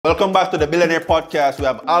Welcome back to the Billionaire Podcast. We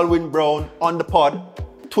have Alwyn Brown on the pod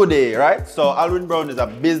today, right? So Alwyn Brown is a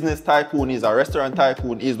business tycoon. He's a restaurant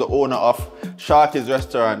tycoon. He's the owner of Sharkies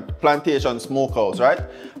restaurant, Plantation, Smokehouse, right?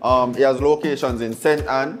 He has locations in St.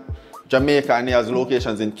 Anne, Jamaica, and he has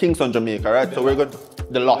locations in Kingston, Jamaica, right? So we're going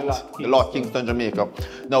the lot, Kingston, Jamaica.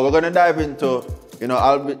 Now we're going to dive into,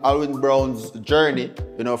 Alwyn Brown's journey,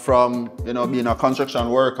 from, being a construction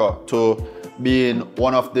worker to being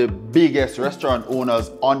one of the biggest restaurant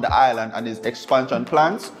owners on the island and his expansion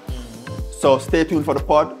plans. So stay tuned for the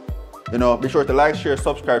pod. Be sure to like, share,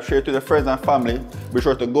 subscribe, share to your friends and family. Be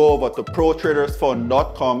sure to go over to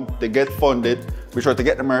protradersfund.com to get funded. Be sure to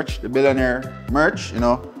get the merch, the Billionaire merch,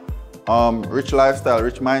 rich lifestyle,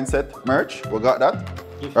 rich mindset merch. We got that.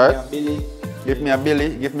 Give me a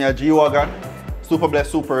Billy, give me a G-Wagon. Super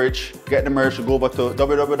blessed, super rich. Get the merch. Go over to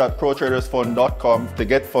www.protradersfund.com to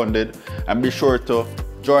get funded, and be sure to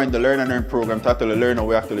join the Learn and Earn program to actually learn how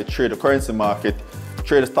we actually trade the currency market,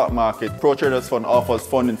 trade the stock market. Pro Traders Fund offers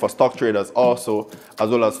funding for stock traders also, as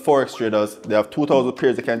well as forex traders. They have 2,000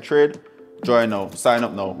 pairs they can trade. Join now, sign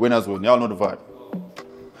up now. Winners win. Y'all know the vibe.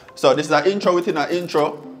 So this is an intro within an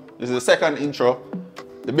intro. This is the second intro.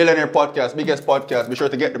 The Billionaire Podcast, biggest podcast. Be sure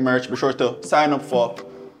to get the merch. Be sure to sign up for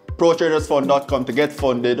protradersfund.com to get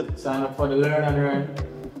funded. Sign up for the Learn and Earn.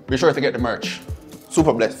 Be sure to get the merch.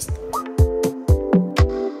 Super blessed.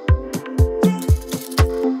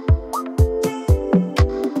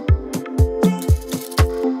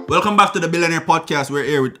 Welcome back to the Billionaire Podcast. We're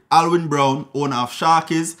here with Alwyn Brown, owner of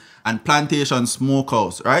Sharkies and Plantation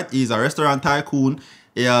Smokehouse, right? He's a restaurant tycoon.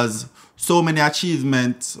 He has so many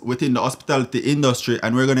achievements within the hospitality industry,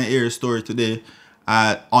 and we're going to hear his story today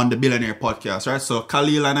on the Billionaire Podcast, right? So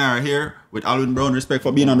Khalil and I are here with Alwyn Brown. Respect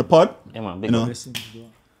for being on the pod. Yeah, man. Big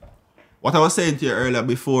What I was saying to you earlier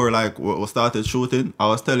before we started shooting, I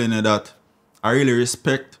was telling you that I really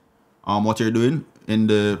respect what you're doing in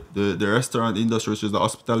the restaurant industry, which is the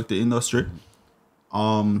hospitality industry,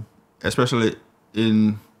 especially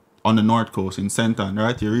on the North Coast in St. Anne,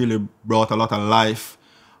 right? You really brought a lot of life,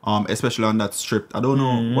 especially on that strip. I don't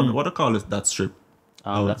know what to call it, that strip.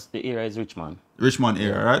 That's the area is Richmond. Richmond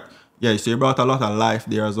area, right? Yeah, so you brought a lot of life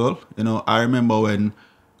there as well. I remember when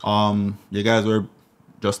you guys were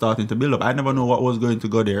just starting to build up. I never know what was going to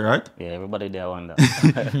go there, right? Yeah, everybody there wonder.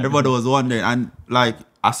 Everybody was wondering. And I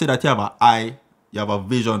see that you have an eye, you have a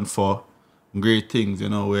vision for great things,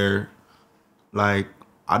 where I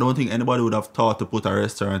don't think anybody would have thought to put a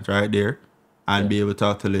restaurant right there and be able to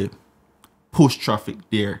actually push traffic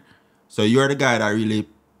there. So you're the guy that really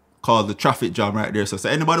caused the traffic jam right there. So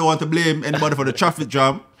anybody want to blame anybody for the traffic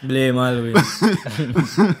jam? Blame Alwyn.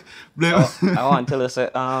 Blame. I want to tell you,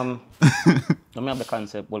 say, let me have the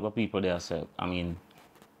concept what people there say. I mean,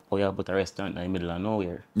 you have put a restaurant in the middle of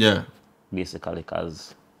nowhere. Yeah. Basically,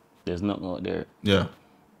 because there's nothing out there. Yeah.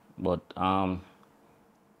 But I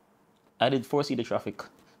did foresee the traffic.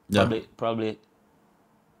 Yeah. Probably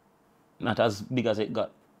not as big as it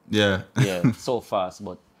got. Yeah. Yeah, so fast,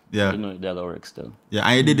 but yeah, they're gonna work still. Yeah,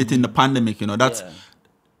 and you did it in the pandemic, that's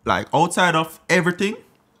outside of everything,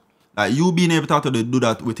 you being able to actually do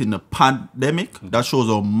that within the pandemic, that shows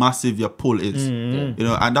how massive your pull is.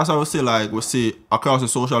 And that's how we see across the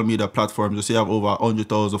social media platforms, you see you have over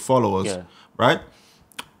 100,000 followers, right?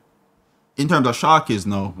 In terms of Sharkies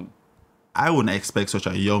now, I wouldn't expect such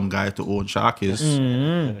a young guy to own Sharkies,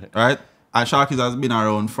 right? And Sharkies has been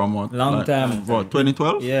around from what? Long time. What,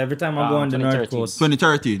 2012? Yeah, every time I go on the North Coast.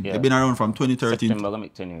 2013. Yeah. They've been around from 2013. September, gonna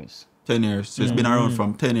make 10 years. 10 years. So it's been around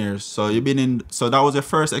from 10 years. So you've been in. So that was your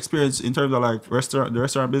first experience in terms of the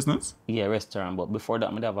restaurant business? Yeah, restaurant. But before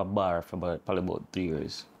that, I have a bar for probably about 3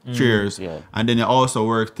 years. 3 years. Yeah. And then you also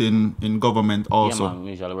worked in government also. Yeah, man.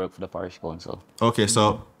 Usually work for the parish council. Okay,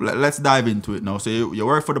 so let's dive into it now. So you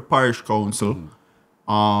work for the parish council,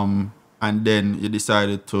 and then you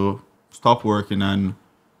decided to stop working and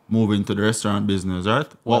move into the restaurant business,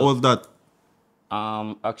 right? What was that?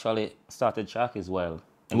 Actually started Sharkies while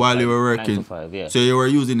you were working. 9 to 5, yeah. So you were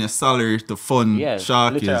using your salary to fund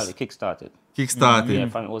Sharkies. Literally kickstarted.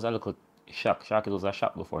 Kickstarted. Yeah, it was a little shock. Sharkies was a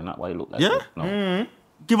shop before, not what it looked like. Yeah? No.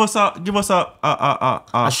 Give us a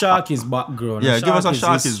Sharkies background. Yeah, give us a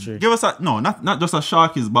Sharkies. history. Give us not just a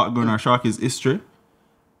Sharkies background or Sharkies history.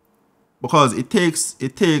 Because it takes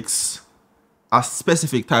a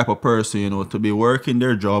specific type of person, to be working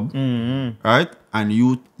their job, right? And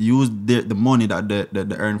you use the money that they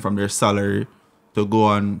earn from their salary to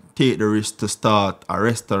go and take the risk to start a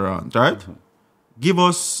restaurant, right? Give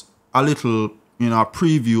us a little, a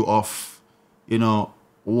preview of,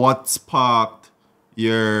 what sparked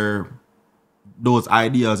those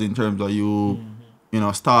ideas in terms of you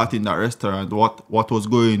starting that restaurant, what was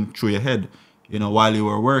going through your head, while you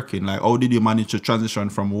were working? Like, how did you manage to transition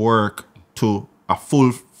from work to a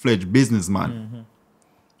full-fledged businessman?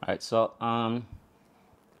 All right, so I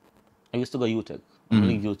used to go UTech. I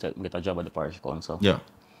leave UTech, get a job at the parish council. Yeah.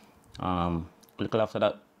 Little after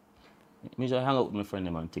that, I usually hang out with my friend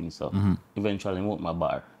them and things. So eventually I moved my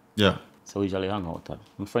bar. Yeah. So we usually hang out.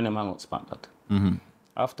 My friend them hang out spot that.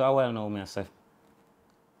 After a while now, I say,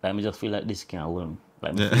 like, I just feel like this can't hold me.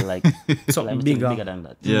 Like, I feel like Something like, bigger than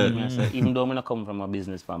that. Yeah. I say, even though I not come from a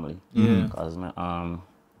business family, because my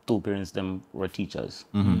two parents them were teachers.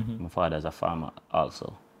 My father's a farmer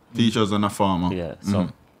also. Teachers and a farmer. Yeah, so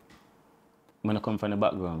I come from the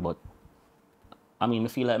background, but I mean, I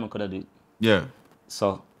feel like I could have do it. Yeah.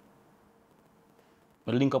 So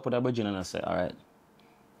I link up with a virgin and I say, all right,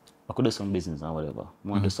 I could do some business or whatever. I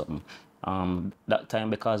want to do something. That time,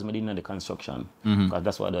 because I didn't know the construction, because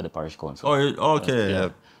that's what I do at the parish council. Oh, okay. Yeah.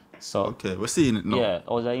 So, Okay, we're seeing it now. yeah,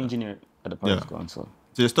 I was an engineer at the parish council.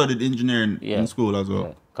 So you studied engineering in school as well?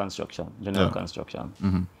 Yeah, construction, general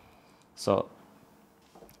construction. So,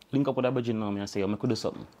 link up with a virgin now and say, I could do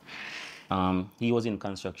something. He was in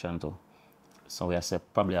construction too. So we said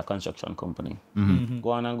probably a construction company.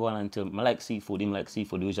 Go on until I like seafood, him like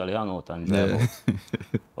seafood, we usually hang out and drive out.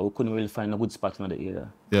 But we couldn't really find a good spot in the area.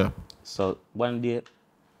 Yeah. So one day,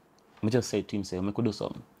 I just said to him, I could do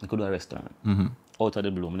something. I could do a restaurant. Out of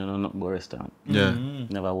the blue, I don't know nothing about a restaurant. Yeah.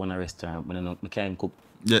 Never own a restaurant, I can't cook.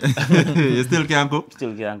 Yeah. You still can't cook?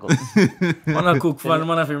 Still can't cook. Man a cook for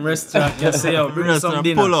man of him restaurant. Just say, bring some Restaurant,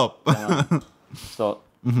 dinner. pull up. So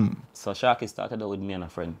Sharkies started out with me and a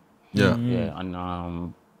friend. Yeah. Yeah, and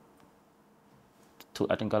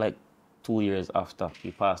I think like 2 years after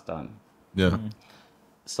he passed on. Yeah.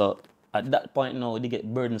 So at that point now, it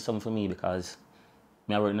get burdensome for me because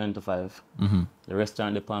I work 9 to 5. The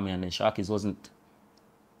restaurant department and then Sharkies wasn't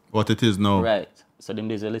What it is now. right. So them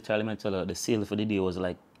days I literally might tell her the sale for the day was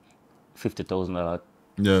like $50,000,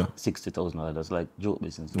 Yeah. $60,000. That's like joke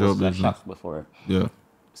business. It Joke was like business. shop before. Yeah.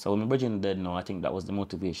 So when my brother dead now, I think that was the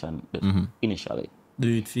motivation initially. Do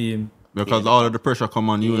it for him. Because all of the pressure come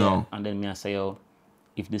on you now. And then me I say, oh,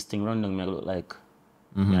 if this thing run down, me I look like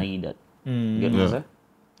me I eat that. You get what I say?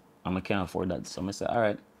 And I can't afford that. So I say, all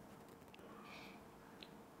right.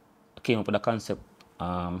 I came up with a concept,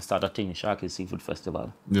 start a thing, Sharkies Seafood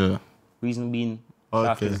Festival. Yeah. Reason being,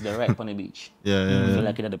 Okay. Sharkies, they're right on the beach. Yeah, I yeah, feel yeah.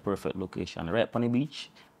 like it's at the perfect location. Right on the beach,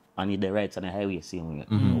 and the right on the highway, same way.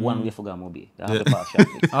 One way for Gamobi. They have to pass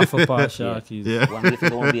Sharkies. Half a part Sharkies. Yeah. One way for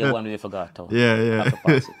Gamobi, one way for Gato. Yeah, yeah. Have to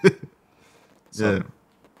pass it. So, Yeah.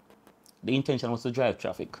 the intention was to drive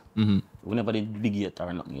traffic. We never did big yet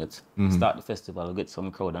or nothing yet. Start the festival, get some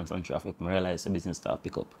crowd and some traffic. I realize the business start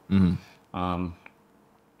pick up.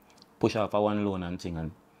 Push off a one loan and thing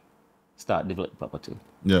and start develop property.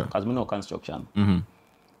 Yeah. Because we know construction.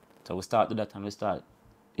 So we start to that and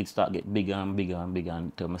it start get bigger and bigger and bigger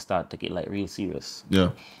until we start take it like real serious.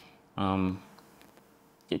 Yeah. During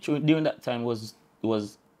that time it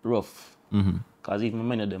was rough. Because even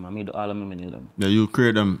many of them, I made all of my many of them. Yeah, you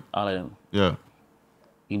create them. All of them. Yeah.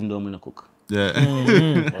 Even though I'm not cook. Yeah.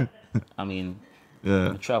 I mean,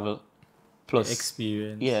 Yeah. I travel plus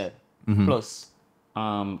Experience. Yeah. Plus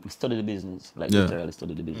study the business. Like Yeah. literally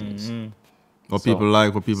study the business. What So- people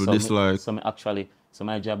like, what people so dislike. So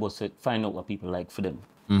my job was to find out what people like for them.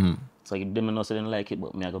 So if them know so they don't like it,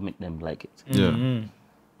 but me I go make them like it. Yeah.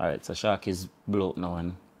 Alright, so Sharkies blow up now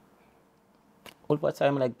and all the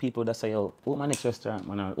time like people that say, oh, open my next restaurant,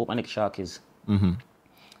 man, or open my next Sharkies. I mean,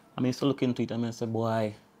 used to look into it and I said,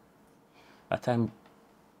 boy,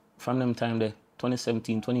 from them time there,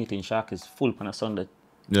 2017, 2018, Sharkies full on a Sunday.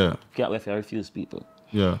 Yeah. Can't wait for refuse people.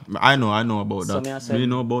 Yeah. I know about So that. me I said- Do you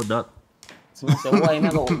know about that? So I said, why am I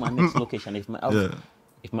going to open my next location if I have, Yeah.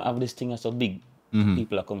 if I have this thing that's so big,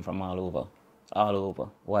 people are coming from all over.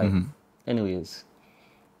 Why? Anyways,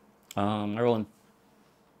 around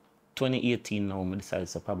 2018 now, I decided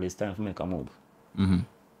so probably it's time for me to make a move.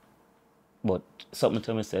 But something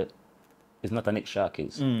to me said, it's not a next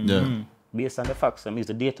Sharkies. Yeah. Based on the facts, I mean,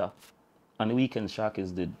 the data. On the weekend,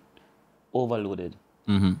 Sharkies did overloaded.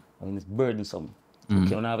 I mean, it's burdensome. Okay, we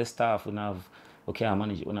don't have a staff, we don't have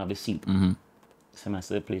manage it, we don't have a seat. So I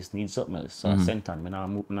said the place needs something else. So I sent on, I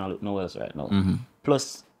now look nowhere else right now.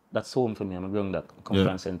 Plus, that's home for me. I'm a grown that come Yeah.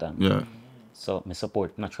 from Senton. Yeah. So my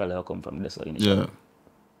support naturally will come from this line. Yeah.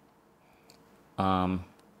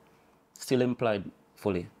 Still employed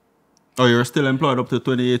fully. Oh, you're still employed up to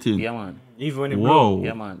 2018? Yeah, man. Even when it Whoa. broke.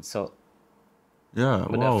 Yeah, man. So Yeah.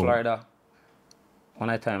 with Wow. Florida, one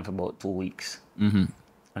night time for about 2 weeks. And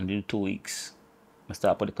in 2 weeks, I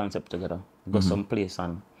start put the concept together. Go some place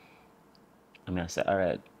and And I said, all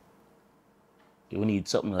right, you need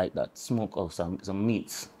something like that, Smokehouse, some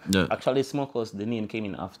meats. Yeah. Actually, Smokehouse, the name came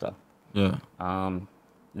in after. Yeah.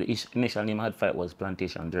 The initial name I had for it was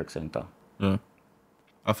Plantation Jerk Center. Yeah.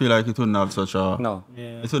 I feel like it wouldn't have such a No.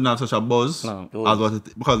 it wouldn't have such a buzz No, it as what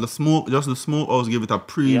it, because the smokehouse give it a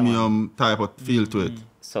premium type of feel to it.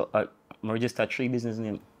 So I registered 3 business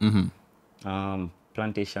names.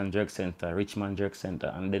 Plantation Jerk Center, Richmond Jerk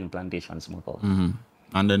Center, and then Plantation Smokehouse.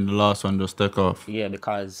 And then the last one just take off. Yeah,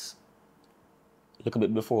 because a little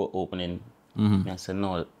bit before opening, I said,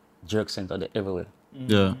 no, Jerk Center, they're everywhere.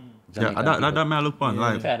 Yeah. Jamaican Yeah, that may look fun. If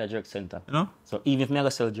Like, I had a jerk center. you know? So even if I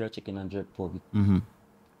sell jerk chicken and jerk pork,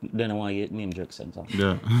 then I want to name Jerk Center.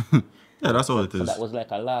 Yeah. Yeah, that's all it So is. that was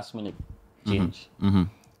like a last minute change.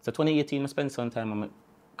 So 2018, I spent some time on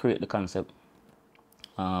create the concept.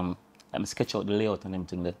 I sketch out the layout and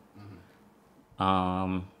everything there.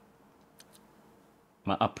 My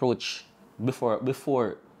approach before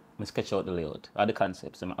I sketch out the layout or the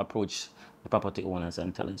concepts, I approach the property owners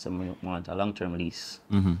and tell them I want a long-term lease.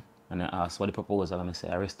 And I ask what the proposal, and I say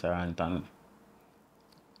a restaurant, and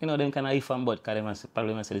you know, them kind of if and but, because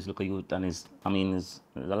probably say this local youth and it's a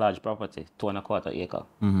large property, 2.25 acre.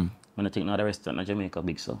 When I think now the restaurant in Jamaica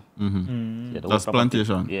big, so. Yeah, the That's whole property,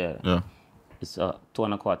 Plantation. Yeah. It's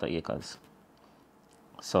 2.25 acres.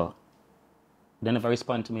 So they never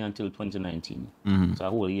respond to me until 2019. So a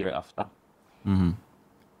whole year after.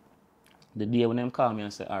 The day when them call me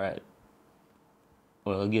and say, all right,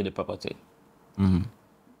 well, I'll give the property.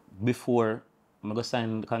 Before I'm going to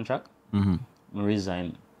sign the contract, I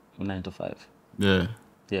resign 9 to 5. Yeah.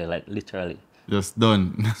 Yeah, like literally. Just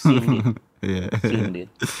done. Same day. Yeah. Same day.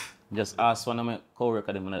 Just ask one of my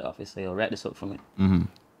co-workers in the office, say, write this up for me. And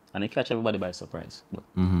I catch everybody by surprise. But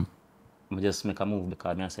I just make a move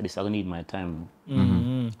because I said, this I need my time.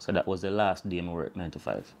 So that was the last day I worked 9 to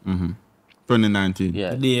 5. 2019.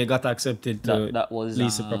 Yeah. The day you got accepted to That was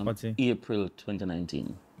lease the property. April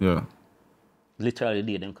 2019. Yeah. Literally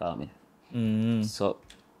the day them call me. So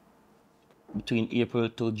between April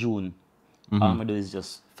to June, all I do is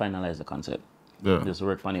just finalize the concept. Yeah. Just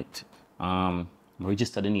work on it.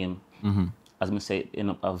 Register the name. As I say, end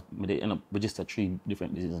up register 3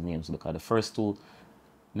 different business names because the first 2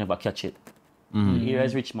 never catch it. Here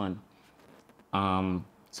is Richmond.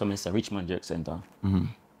 So I say Richmond Jerk Center.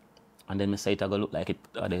 And then I say it go look like it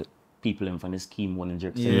are the people in from the scheme one in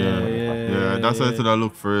Jerk Center. Yeah, that's how it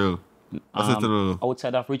look for real. That's how it look.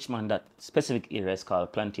 Outside of Richmond, that specific area is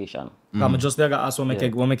called Plantation. I'm just there ask what make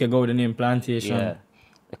it go with the name Plantation. Yeah.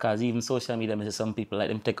 Because even social media, I say some people like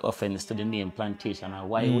them take offense to the name Plantation. And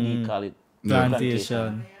why would you call it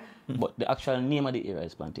Plantation? But the actual name of the area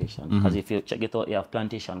is Plantation. Because if you check it out, you have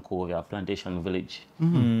Plantation Cove, you have Plantation Village.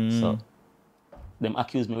 So them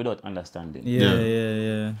accuse me without understanding.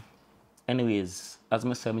 Yeah. Anyways, as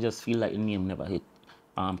I said, I just feel like the name never hit.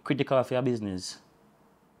 Critical for your business.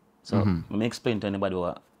 So let me explain to anybody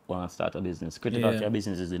who want to start a business. Critical for your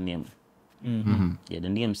business is the name. Yeah, the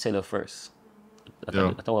name seller first.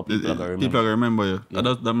 That's what people are going to remember. People are going to remember you. Yeah.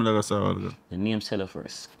 That's what I say. The name seller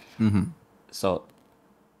first. So,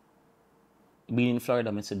 being in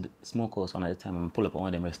Florida, I said Smokehouse one at the time, I pull up on one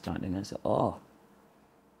of them restaurants and I said, oh,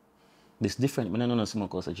 this different. I don't know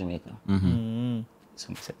Smokehouse in Jamaica.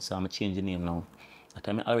 So I'm change the name now. At the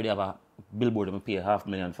time I already have a billboard I pay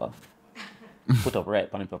 $500,000 for. Put up right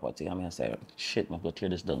on the property. I say, shit, I'm going to tear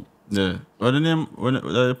this down. Yeah. What the name when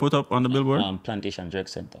they put up on the billboard? Plantation Jerk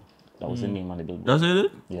Center. That was the name on the billboard. That's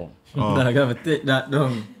it? Yeah. I gotta take that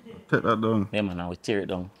down. Take that down. Yeah, man, I would tear it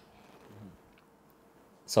down.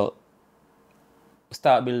 So,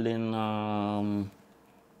 start building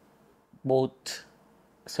about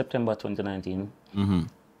September 2019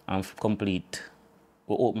 and complete.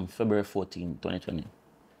 We opened February 14, 2020.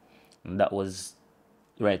 And that was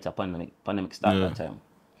right at pandemic start that time.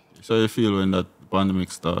 So you feel when that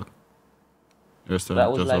pandemic start?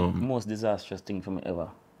 That was like the most disastrous thing for me ever.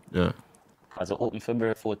 Yeah. As I opened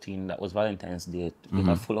February 14, that was Valentine's Day. We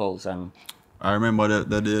had full house and I remember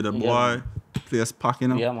the day the boy place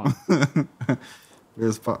packing up. yeah, man.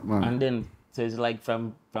 Place pack, man. And then so it's like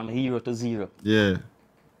from hero to zero. Yeah.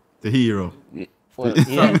 The hero. Well,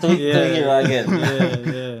 yeah, to hero again.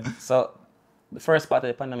 Yeah. So the first part of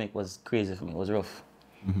the pandemic was crazy for me. It was rough.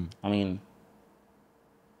 I mean,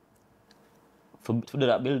 to do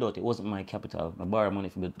that build out, it wasn't my capital. I borrowed money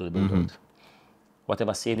for the build out.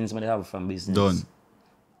 Whatever savings I have from business. Done.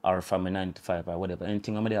 Or from a 9 to 5 or whatever.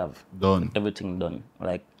 Anything I have. Done. Everything done.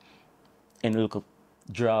 Like any little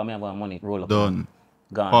draw I have money, roll up. Done.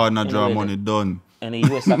 Gone. Partner draw Anyway, money, done. Any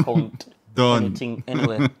US account. Done. Anything,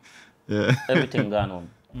 anyway. Yeah. Everything gone on.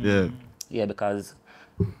 Yeah. Yeah, because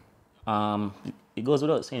it goes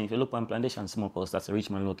without saying, if you look on Plantation Smokehouse, that's a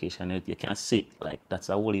Richmond location, you can't see it, like, that's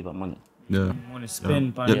a whole heap of money. Yeah. Money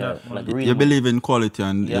spent on Yeah, that. like money. real You money. believe in quality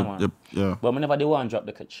and Yeah, man. yeah. But whenever they want to drop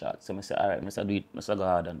the cut shot, so I say, all right, I say do it, I say go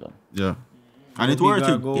hard and done. Yeah. And Go it's worth big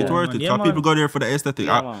or it. go It's home, worth man. it. Yeah, Some man. people go there for the aesthetic.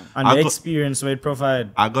 Yeah, man. And I the go- experience we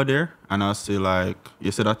provide. I go there and I see like,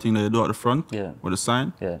 you see that thing that you do at the front Yeah. with the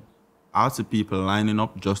sign? Yeah. I see people lining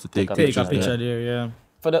up just to take Take a Take pictures. a picture there. there, yeah.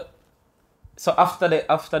 For the so after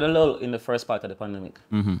the lull in the first part of the pandemic,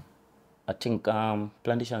 I think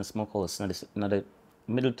Plantation Smokehouse, in the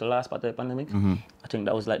middle to last part of the pandemic, I think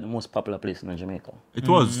that was like the most popular place in Jamaica. It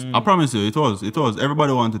was. I promise you, it was. It was.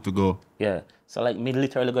 Everybody wanted to go. Yeah. So like me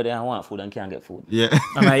literally go there and want food and can't get food. Yeah.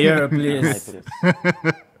 And I hear a My place. place.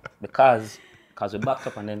 because we backed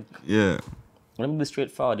up and then Yeah. let me be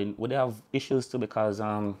straightforward. We have issues too because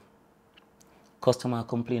customer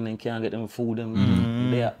complaining can't get them food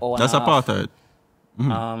and they are hour That's a and half. part of it.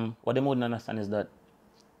 What they wouldn't understand is that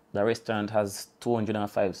the restaurant has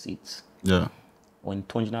 205 seats. Yeah. When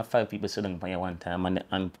 205 people sit down at one time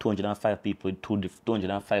and 205 people with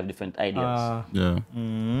 205 different ideas.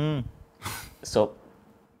 Yeah. So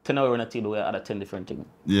 10 hours on a table where other 10 different things.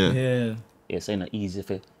 Yeah. Yeah. Yeah, so it's not easy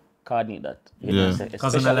to coordinate that. You Yeah. know, so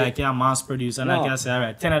Because I'm especially- like, yeah, mass produce. And I No. can say, all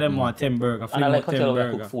right, 10 of them want 10 burger. And I like how 10 10 cook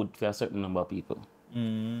burger. food for a certain number of people.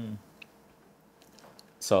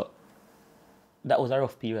 So that was a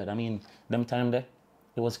rough period. I mean, them time there,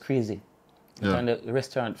 it was crazy. Yeah. And the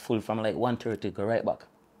restaurant full from like 1:30 go right back.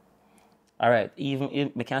 All right, even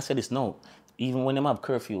if I can't say this now, even when them have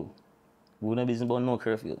curfew, we wouldn't be about no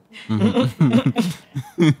curfew.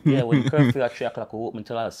 Yeah, when curfew at 3 o'clock, we open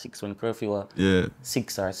till 6. When curfew at Yeah.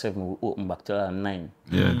 6 or 7, we open back till 9.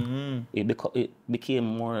 Yeah. It became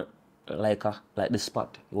more like the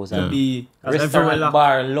spot. It was Yeah. a Be, as everywhere restaurant, locked.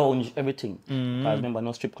 bar, lounge, everything. Because remember,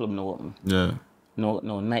 no strip club no open, Yeah. no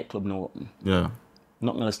nightclub no open, Yeah.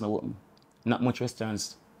 nothing else no open, not much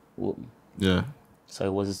restaurants open. Yeah. So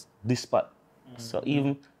it was this spot.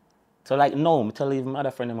 So like now, I tell even other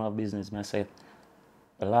friend of my business, I say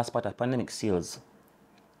the last part of pandemic sales.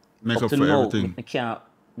 Make up to for now, everything. I can't.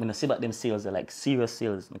 When I see about them sales, they're like serious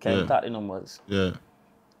sales. I can't Yeah. even talk the numbers. Yeah.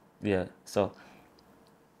 Yeah. So.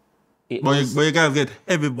 It But was, you guys get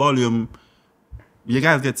heavy volume. You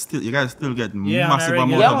guys still get Yeah, on a massive regular-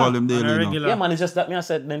 amount Yeah, of man. volume On a daily. You know? regular- yeah, man. It's just that me I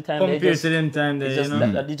said them time. they Compared just- to them time there, It's you just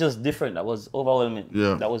know. that it's just different. That was overwhelming.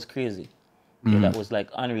 Yeah. That was crazy. Yeah, that was like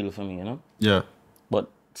unreal for me, you know. Yeah.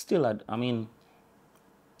 But still, I mean,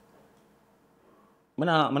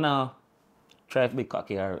 I'm not try to be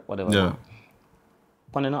cocky or whatever. Yeah.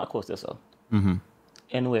 On the North Coast, yourself.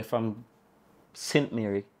 Anyway, from St.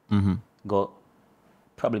 Mary, go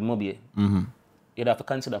probably Mobile. You'd have to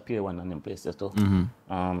consider Pier 1 and them places too.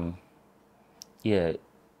 Yeah,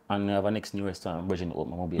 and I have a next new restaurant, Virgin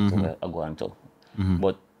Open Mobile, so where I go on to.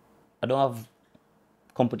 But I don't have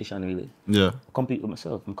competition really. Yeah. I compete with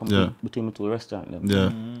myself. I compete Yeah. between the two restaurants. Them.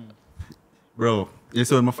 Yeah. Bro, you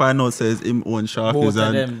see when my final note says him own Sharkies Both of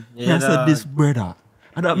and them. I Yeah, said dog. this brother.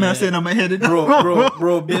 And that man saying in my head,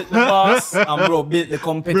 Bro beat the boss and bro beat the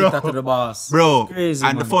competitor to the boss. Bro, Crazy,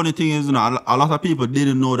 and man. the funny thing is, you know, a lot of people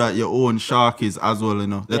didn't know that you own Sharkies as well, you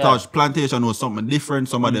know. They Yeah. thought Plantation was something different,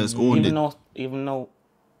 somebody else owned it. Even though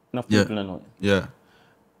enough Yeah. people don't know it. Yeah.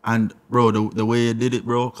 And bro, the way you did it,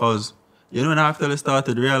 bro, cause you know when I actually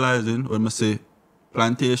started realizing when I say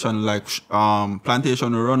Plantation, like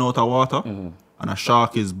Plantation will run out of water and a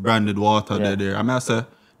Sharkies branded water Yeah. there. I mean I say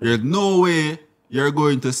there's no way you're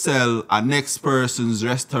going to sell a next person's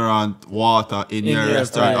restaurant water in your your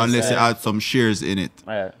restaurant price, unless you yeah. add some shares in it.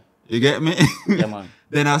 Right. You get me? Yeah, man.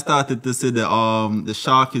 Then I started to see the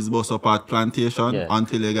Sharkies bus up at Plantation Yeah.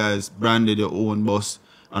 until you guys branded your own bus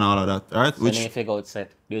and all of that, right? So then you figure out that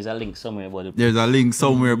there's a link somewhere about it. There's a link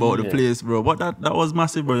somewhere about the Yeah. place, bro. But that was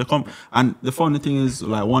massive, bro. You come and the funny thing is,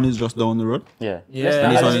 like, one is just down the road. Yeah. Yeah. Less And than,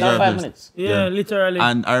 this less one is than our 5 best. minutes. Yeah, literally.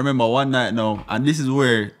 And I remember one night now, and this is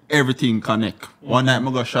where everything connect. One night I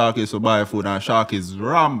go Sharkies to buy food, and Sharkies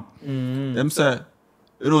ram. Them say,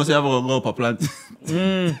 you know, say I go up a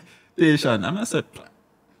plantation. And I said,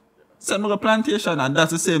 send me go plantation, and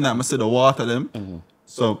that's the same night I see the water them.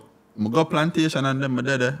 So I go plantation and then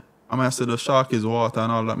I there. And I see the Sharkies water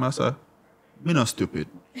and all that. I say, me not stupid.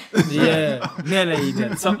 Yeah, nearly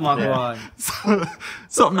idiot. Something like go on.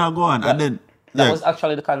 Something not go on. And then That yeah. was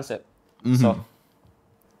actually the concept. So,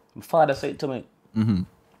 my father said to me,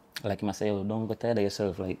 like I say, oh, don't go tired of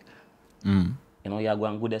yourself. Like, you know, you're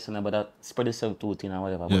going good at something, but that spread yourself too thin or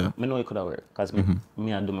whatever. Yeah. But I know it could have worked because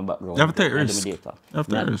me I do my background. You have to take I do my risk. data. You have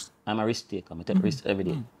to take risk. I'm a risk taker. I take risks every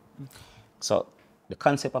day. So, the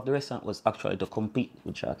concept of the restaurant was actually to compete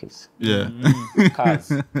with Sharkies. Yeah.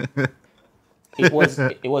 Because it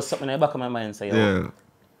was something in the back of my mind say, Yeah.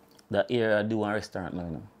 that here I do a restaurant now,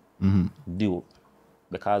 you know. Do.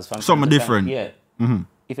 Because from Something time to time, different. yeah.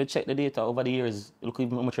 If you check the data over the years, look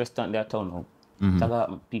even how much restaurant there town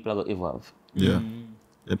now. People are going to evolve. Yeah.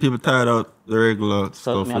 Yeah, people tired out the regular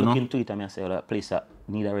So stuff, me I you look know? into it and I say, oh, that place that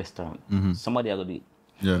need a restaurant. Somebody are going to do it.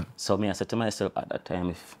 Yeah. So me I said to myself at that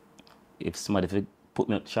time, if somebody put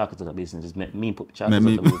me Sharkies out of business, it's me put Sharkies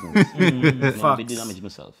Me- out of business. Facts. Me do damage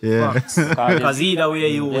myself. Yeah. Because either way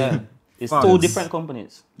you Yeah. win. It's Facts. two different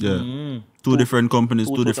companies. Yeah. Two different companies,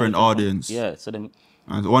 two totally different audience. Yeah, so them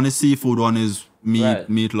And one is seafood, one is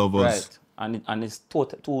meat lovers. right. And it's two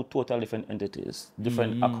total different entities,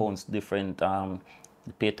 different accounts, different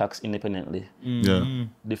they pay tax independently, Yeah.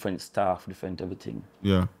 different staff, different everything.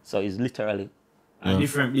 Yeah. So it's literally And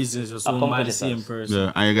different businesses owned by the same person.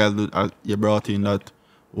 Yeah. And you guys, you brought in that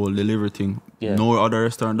whole delivery thing. Yeah. No other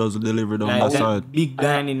restaurant does the delivery down that Like side. big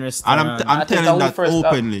dining And restaurant. I'm telling that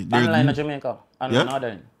openly. Online in Jamaica and Yeah?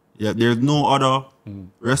 ordering. Yeah, there's no other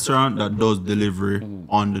restaurant that does delivery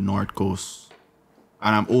on the North Coast.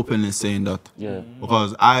 And I'm openly saying that. Yeah.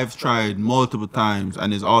 Because I've tried multiple times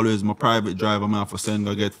and it's always my private driver man for send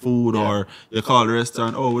go get food or you call the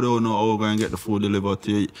restaurant, oh, we don't know how we're going to get the food delivered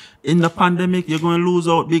to you. In the pandemic, you're going to lose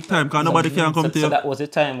out big time because nobody can come to you. So that was the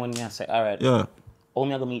time when I said, all right, Yeah, how am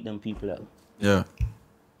I going to meet them people there? yeah,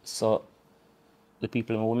 So the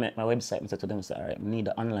people who met my website, I said to them, all right, I need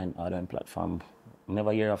an online ordering platform.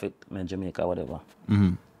 Never hear of it in Jamaica or whatever.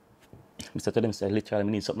 I said to them, say, literally,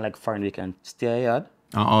 I need something like foreign we can stay at your yard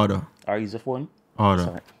and order. or use your phone. Order.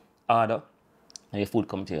 Sorry. Order. And your food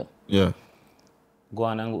come to you. Yeah, Go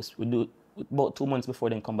on and go. We do about 2 months before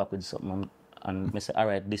then come back with something. And I say, all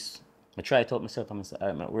right, this. I try it out myself and I say, all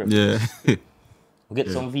right, man, work. yeah, We get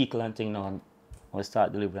some vehicle and thing now and we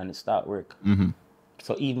start delivering and it start work.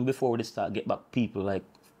 So even before we start get back people like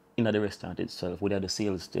in the restaurant itself, we have the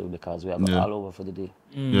sales still because we have Yeah. all over for the day.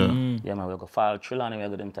 yeah, Yeah, man, we go file Trillani, we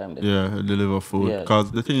have them time there. yeah, deliver food. Yeah.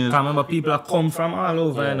 Because the thing is, I remember people that come from all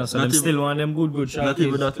over, you know, so Not them even- still want them good not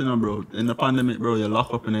even Sharkies. that, you know, bro. In the pandemic, bro, you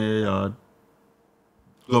lock up in the yard.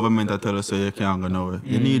 Government will tell us so you can't go nowhere.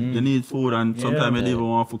 You need food and sometimes you don't even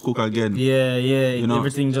want to cook again. Yeah, You know?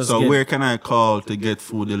 everything just so get... where can I call to get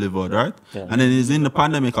food delivered, right? Yeah. And then it's in the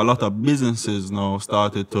pandemic, a lot of businesses now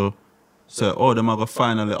started to say, oh, they might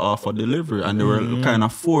finally offer delivery, and they were kind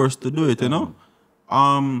of forced to do it, you know.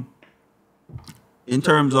 In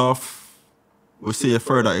terms of, we see a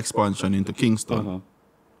further expansion into Kingston.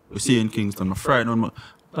 We see in Kingston, a Friday night,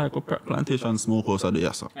 like a Plantation Smokehouse at the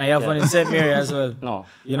Yasa. And you have one in St. Mary as well. No.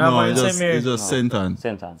 You know one in it's St. just, Mary? it's just Sentan.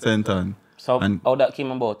 Sentan. Sentan. So And- how that came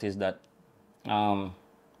about is that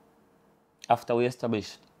after we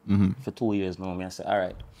established for 2 years now, I said, all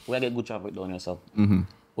right, we get good traffic down here, so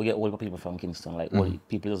we get all the people from Kingston, like all the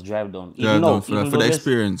people just drive down. Drive Even down though- for even the though there's-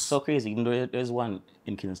 experience. So crazy, even though there's one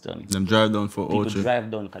in Kingston. Them drive down for People Ocho. drive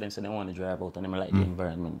down because they say they want to drive out and they like the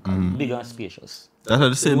environment. 'Cause big and spacious. That's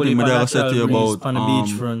the same thing my dad said to you about on the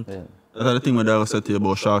beachfront. Yeah. that's the thing my dad said to you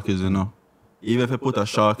about Sharkies, you know. Even if you put a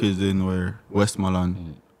Sharkies in where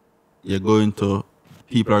Westmoreland, you're going to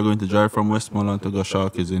people are going to drive from Westmoreland to go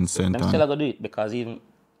Sharkies in I'm still Sentan. gonna do it because even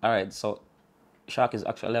alright, so Sharkies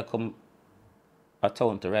actually come a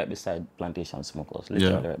town to right beside Plantation Smokehouse,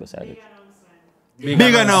 literally right beside it.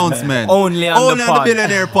 Big announcement. Only on the pod.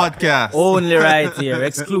 Billionaire Podcast. Only right here.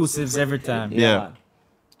 Exclusives every time. Yeah. Man.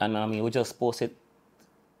 And I mean, we just post it,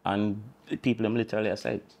 and the people them literally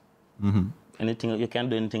aside. Anything you can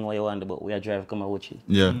do anything what you want, but we are drive come and watch it.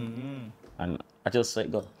 Yeah. And I just say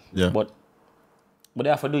go. Yeah. But they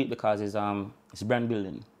have to do it because it's brand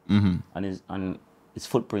building and it's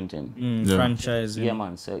footprinting. Yeah. Franchising. Yeah,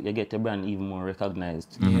 man. So you get the brand even more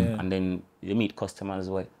recognized, Yeah. and then you meet customers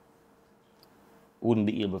where wouldn't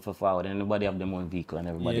be able to forward, and everybody have their own vehicle, and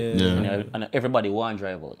everybody Yeah. and everybody want to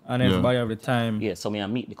drive out. And everybody have the time. Yeah, so me I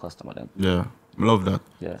meet the customer then. Yeah. Love that.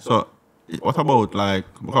 Yeah. So what about like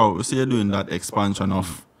because we see you doing that expansion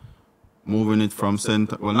of moving it from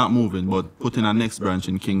center well not moving but putting a next branch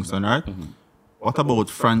in Kingston, right? What about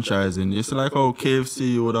franchising? It's like how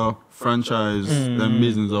KFC would have franchise them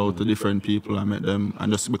business out to different people and make them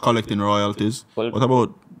and just be collecting royalties. Well, what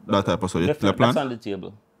about that type of stuff? You That's plan? on the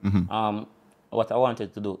table. What I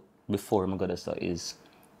wanted to do before I got to start is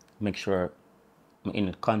make sure I'm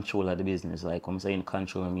in control of the business. Like when I'm saying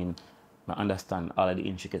control, I mean I understand all of the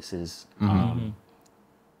intricacies.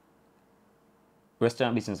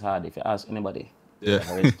 Restaurant business is hard. If you ask anybody, Yeah.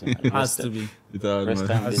 Has to be. It's hard, man.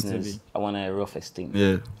 Restaurant Has to business, be. I want the roughest thing.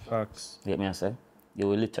 Yeah. Facts. You get me I say? You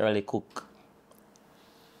will literally cook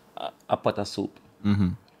a pot of soup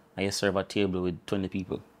and you serve a table with 20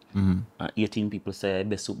 people. And 18 people say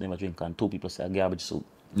best soup never drink, and 2 people say garbage soup.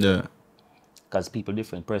 Yeah. Because people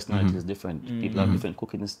different, personality is different. People have different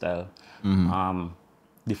cooking style,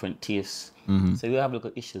 different tastes. So you have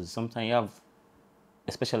little issues. Sometimes you have,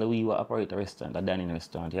 especially when you operate a restaurant, a dining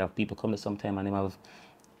restaurant, you have people come there sometime and they have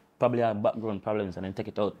probably have background problems and then take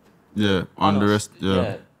it out. Yeah, on the rest,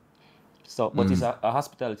 yeah. So, but it's a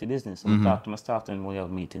hospitality business. We talk to my staff and we have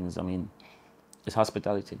meetings. I mean, it's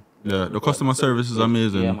hospitality. Yeah, the customer service is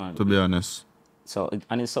amazing, yeah, man. to be honest. So,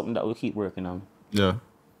 and it's something that we keep working on. Yeah.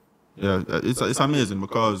 Yeah, it's amazing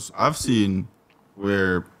because I've seen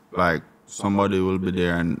where, like, somebody will be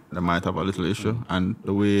there and they might have a little issue, and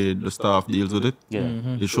the way the staff deals with it,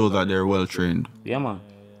 it shows that they're well trained. Yeah, man.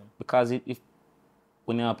 Because if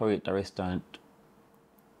when you operate a restaurant,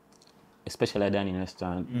 especially a dining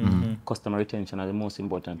restaurant, customer retention is the most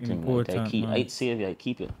important thing. Like, I save you, I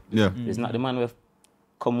keep you. Yeah. It's not the man who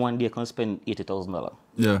come one day can spend $80,000.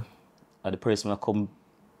 Yeah. Or the person will come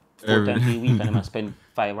 4 times a week and they must spend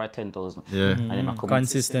 5 or 10,000. Yeah. And they must come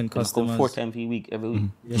Consistent customers. come 4 times a week every week.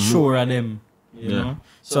 You're sure of them. You know?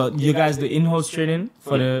 So you guys do in-house training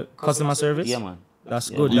for the customer service? Yeah, man.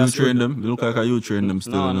 That's good. You train them? You look like you train them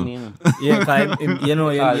still, No, you know? Yeah, cause, you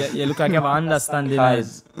know, you look like you have an understanding.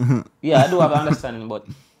 Yeah, I do have an understanding, but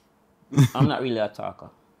I'm not really a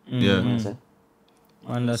talker. Yeah. You know what I'm saying?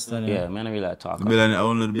 Understanding. Yeah, I'm not really a talker.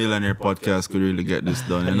 Only the Billionaire Podcast could really get this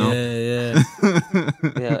done, you know? Yeah.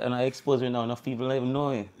 Yeah, and I expose me now, enough people don't even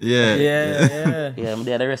know me. Yeah. Yeah, I'm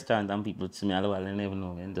there at the restaurant and people see me all the while and they never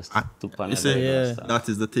know me and just took on You see, that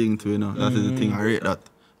is the thing too, you know? That is the thing, I rate that.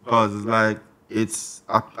 Because it's like,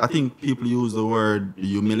 I think people use the word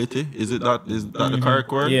humility. Is that the correct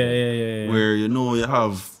word? Yeah. Where you know you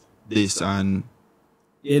have this and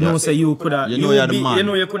you know, say you could have, you know you're the man. You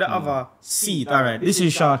know, you could have a seat. All right, this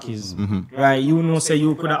is Sharkies, right? You know, say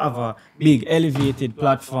you could have a big elevated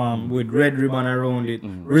platform with red ribbon around it,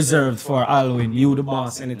 reserved for Alwyn. You the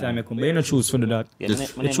boss anytime you come, but you don't choose for that. Yeah,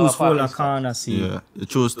 You choose for a corner seat. yeah, you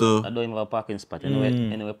choose to I don't even have a parking spot.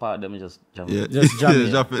 Anyway, part them just jump. yeah, Just jump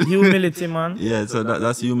it. Jump it. Humility, man. Yeah, so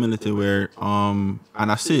that's humility where and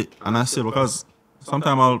I see because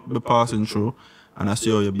sometimes I'll be passing through and I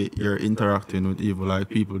see how you're interacting with evil like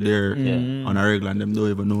people there on a regular and them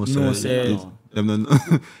don't even know. No, say. Them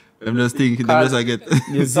just thinking them just like get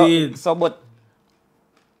You see it. So, but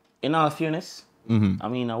in all fairness, I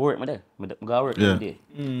mean, I work my day. I go work every day.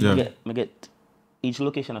 Yeah. I get each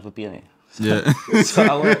location of a PMA. Yeah. So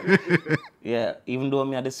I work. Yeah, even though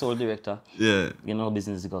I'm the sole director, Yeah. you know,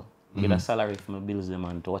 business go. I get a salary for my bills them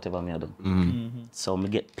and to whatever I do. So I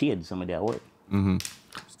get paid some of their work.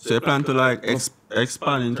 So you plan to like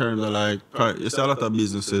expand in terms of like, 'cause you see a lot of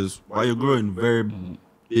businesses while you're growing very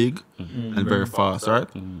big and very fast, right?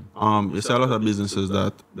 You see a lot of businesses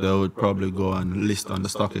that they would probably go and list on the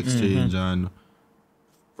stock exchange and,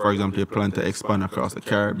 for example, you plan to expand across the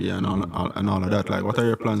Caribbean and all of that. Like, what are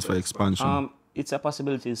your plans for expansion? It's a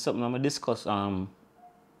possibility. It's something I'm gonna discuss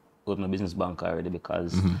with my business bank already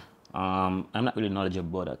because I'm not really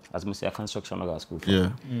knowledgeable about that. As I say, a construction I got school for. Yeah.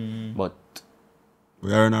 But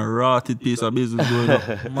We are in a rotted piece of business going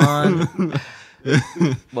on. Man.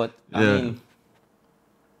 But I mean,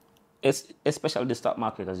 it's especially the stock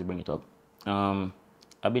market as you bring it up.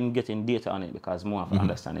 I've been getting data on it because more of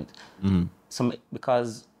understand it. So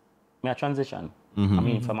because my transition, I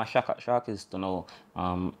mean, from a Sharkies to now,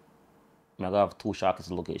 I have 2 Sharkies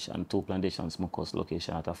location, 2 Plantation Smokehouse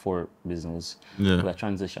location at a 4 business. Yeah. With a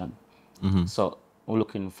transition. So we're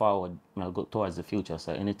looking forward. I'll go towards the future.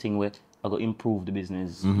 So anything where I go improve the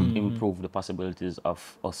business, improve the possibilities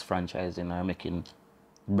of us franchising or making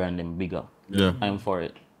branding bigger. Yeah. I'm for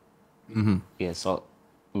it. Yeah, so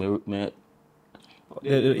You're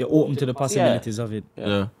open to the possibilities of it.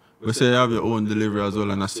 Yeah. We say you have your own delivery as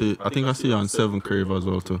well, and I think I see you on 7 Crave as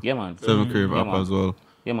well too. Yeah, man. 7 Crave app as well.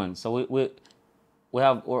 Yeah, man. So we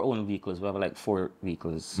have our own vehicles. We have like 4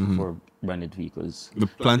 vehicles, 4 branded vehicles. The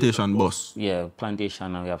Plantation bus. Yeah,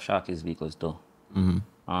 Plantation, and we have Sharkies vehicles too.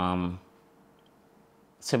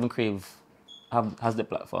 7 Crave has the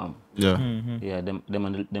platform. Yeah. Yeah,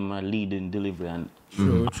 them are leading delivery and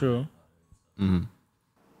True.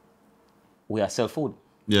 we are sell food.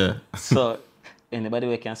 Yeah. So anybody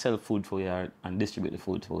who can sell food for you and distribute the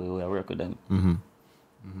food for you, we work with them.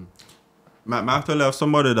 I actually have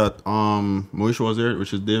somebody that wish was here,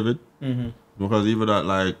 which is David. Because even that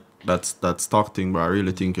like that's stock thing, but I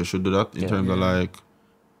really think you should do that in terms of like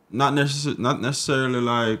not necessarily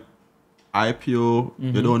like IPO.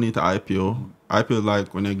 You don't need to IPO. IPO is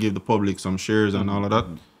like when you give the public some shares and all of that.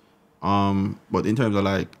 But in terms of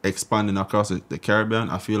like expanding across the Caribbean,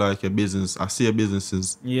 I feel like I see your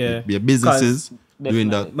businesses. Yeah. Your businesses doing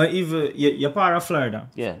that. But even you're part of Florida.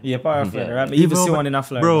 Yeah. You're part of Florida, Yeah. right? But even see one in a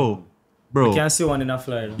Florida. Bro, You can't see one in a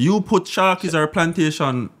Florida. you put Sharkies or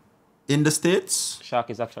Plantation in the States? Shark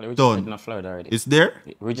is actually registered Done. in Florida already. It's there?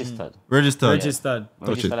 Registered. Registered. Registered.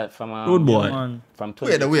 Registered it from Good boy. Man. from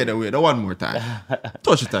 20. Wait, one more time.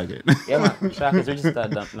 Touch it again. Yeah, man. Shark is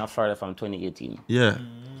registered in Florida from 2018. Yeah.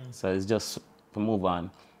 So it's just to move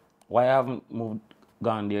on. Why I haven't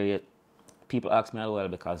gone there yet? People ask me as well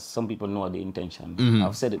because some people know the intention.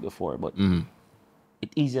 I've said it before, but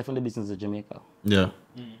it's easier for the business of Jamaica. Yeah.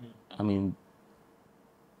 I mean,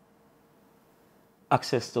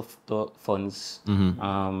 access to funds.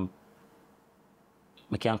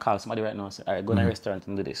 We can call somebody right now and say, all right, go to a restaurant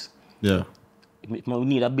and do this. Yeah. If we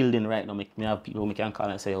need a building right now, me have people we can call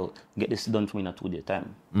and say, oh, get this done for me in a 2-day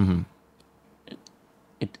time.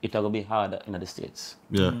 It will be harder in the States.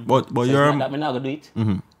 Yeah. But So you're it's not that I'm not going to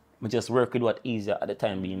do it. We just work with what easier at the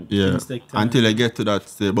time being. yeah. Things take time. Until I get to that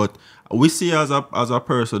stage. But we see as a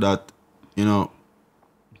person that, you know,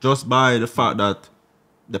 just by the fact that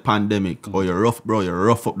the pandemic or you're rough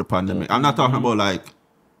up the pandemic. I'm not talking about like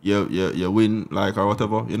you win like or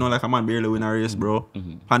whatever. You know, like a man barely win a race, bro.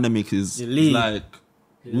 Pandemic is You lead. like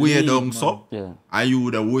way down so. Yeah. And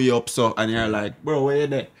you the way up so and you're like, bro, where you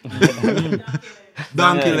there?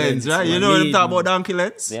 Donkey lens, right? You know what I'm talking about, donkey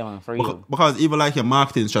lens? Yeah, man, for real. Because even like your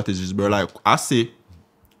marketing strategies, bro, like I see,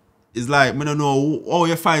 it's like, I don't know how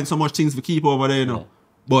you find so much things to keep over there, you know.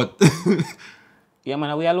 But Yeah,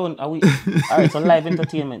 man, are we alone? Are we? All right, so live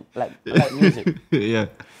entertainment, like music. yeah,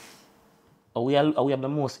 Are we have the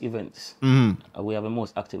most events? Are we have the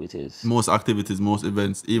most activities? most activities, most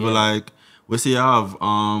events. Even like we see you have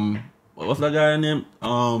what's that guy name?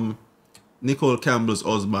 Nicole Campbell's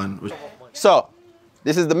husband. So,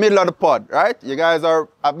 this is the middle of the pod, right? You guys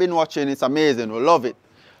have been watching, it's amazing, we love it.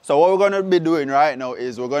 So what we're gonna be doing right now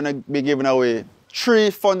is we're gonna be giving away 3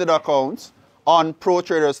 funded accounts on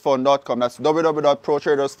protradersfund.com. That's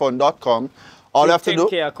www.protradersfund.com. All you have to do,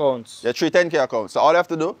 10K accounts. yeah, 3 10K accounts. So all you have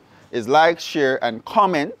to do is like, share, and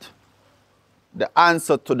comment the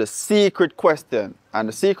answer to the secret question. And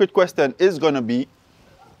the secret question is gonna be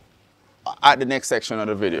at the next section of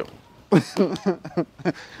the video.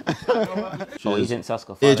 So Agent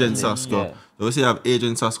Sasko. Agent Sasko. Yeah. So we see you have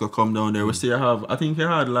Agent Sasko come down there. We see you have, I think you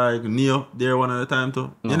had like Neo there one at a time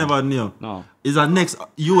too. You never had Neo. No. Is that next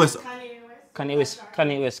US? Kanye West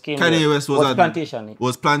came. Kanye there. West was at Plantation.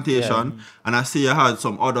 Was Plantation, and I see you had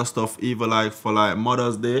some other stuff, even like for like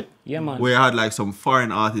Mother's Day. Yeah, man. Where you had like some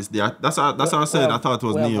foreign artists there. That's what I said. I thought it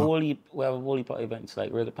was we have Neo. we have a whole heap of events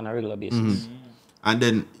like on a regular basis. And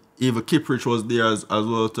then even Kiprich was there as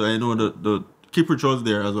well too. I know the Kiprich was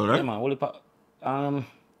there as well, Yeah, right? man. Whole heap of,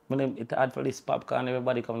 when it had for this popcorn,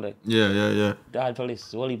 everybody come there. Yeah. They had for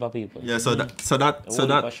this whole heap of people. Yeah. So that Whole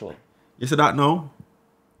heap of show. you see that now.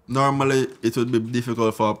 Normally it would be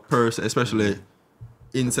difficult for a person, especially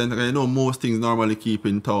in Senton. You know most things normally keep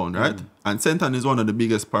in town, right? And Senton is one of the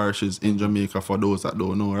biggest parishes in Jamaica for those that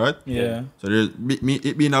don't know, right? Yeah. So there's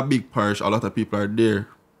it being a big parish, a lot of people are there.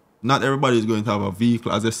 Not everybody is going to have a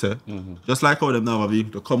vehicle, as I said. Just like how them have a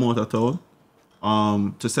vehicle to come out of town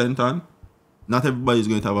to Senton. Not everybody is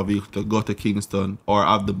going to have a vehicle to go to Kingston or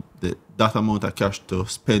have that amount of cash to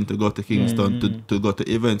spend to go to Kingston to go to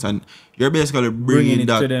events. And you're basically bringing it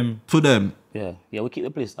that to them. Yeah, we keep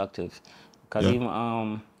the place active. Because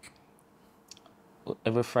even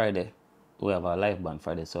every Friday, we have a live band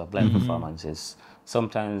Friday, so we have live performances.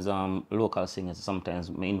 Sometimes local singers, sometimes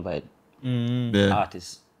we invite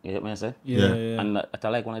artists. You get what I say? Yeah. And that's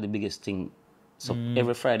like one of the biggest things. So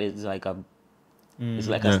every Friday is like a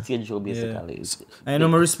a stage show basically. It's- I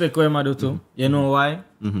know I respect what I do too. You know why?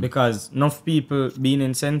 Because enough people being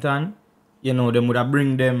in Senton, you know, they would have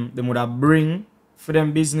bring for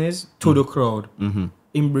them business to the crowd.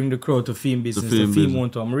 Him bring the crowd to film business, to film one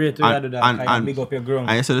to rate to do that, kind of big up your ground.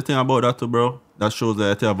 And you see the thing about that too, bro, that shows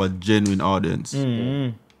that you have a genuine audience.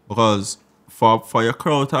 Because for your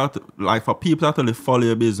crowd for people to actually follow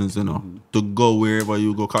your business, you know, to go wherever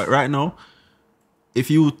you go. 'Cause right now,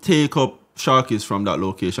 if you take up Sharkies from that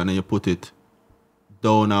location and you put it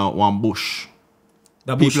down one bush,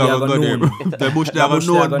 The bush people they are have going to known. go there. The bush they The have bush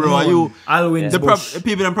they known, have bro. Are known. you? Alwyn's bush.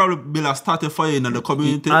 People then probably build a starter fire in the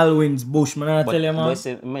community. Alwyn's bush, man. I But tell you, man. boy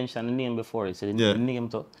said, mentioned the name before. He said the name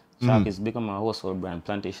to Sharkies become a household brand.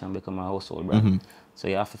 Plantation become a household brand. So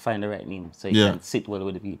you have to find the right name so you can sit well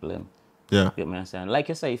with the people. Yeah. You get me understand? Like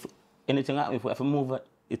you say, if anything happen, if we have to move it,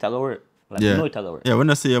 it's gonna work. Like Yeah. you know it's gonna work. Yeah, when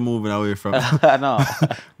I see you moving away from. No.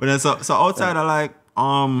 But then so outside of like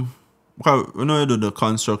because we know you do the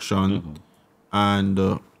construction and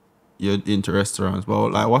you're into restaurants,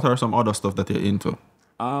 but like what are some other stuff that you're into?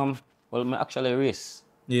 Well, I actually race.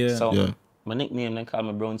 Yeah. So Yeah. my nickname, they call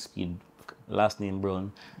me Brown Speed. Last name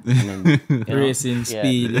Brown. And then, you know, Racing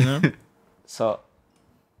speed, you know? So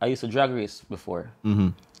I used to drag race before.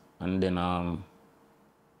 And then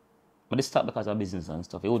but they stopped because of business and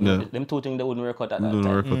stuff. It wouldn't, them two things they wouldn't work out at that Don't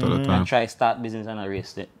time. work out at the I time. try start business and I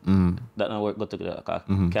race it. That don't work good together because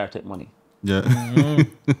can't take money. Yeah.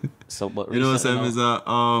 So but You know, recently Sam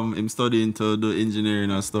now- is him studying to do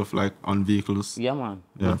engineering and stuff like on vehicles. Yeah man.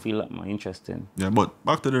 Yeah. I feel like more interesting. Yeah, but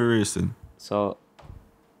back to the racing. So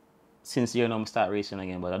since year now I start racing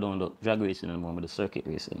again, but I don't do drag racing anymore, but the circuit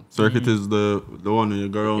racing. Circuit is the one where you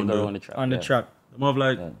go You around. go around the track. On the yeah. track. Them have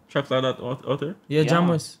like tracks like that out there? Yeah, Yeah,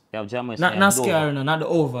 jammers. You have jammers. Not you have NASCAR, Dover. no, not the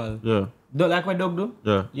oval. Yeah. Like what dog do?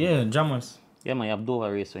 Yeah. Yeah, jammers. Yeah man, you have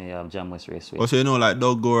Dover racing, you have jammers racing. Also, you know, like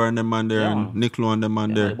Doug Gore and them man there Yeah. and Nick Lowe and them man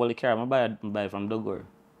Yeah, there. well, the car I buy from Dogor.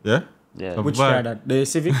 Yeah? Yeah. So- Which vibe. car that? The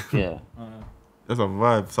Civic? Yeah. That's a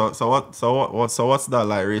vibe. So what's that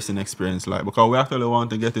like racing experience like? Because we actually want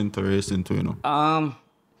to get into racing too, you know.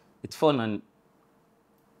 It's fun and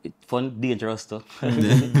it's fun, dangerous too.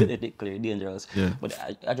 Clear, dangerous. Yeah. But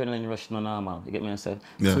adrenaline rush no normal. You get me? I said.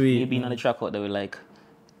 Yeah. Sweet. You being on the track out there with like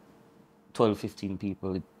 12, 15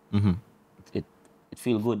 people. It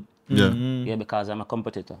feel good. Yeah. Yeah, because I'm a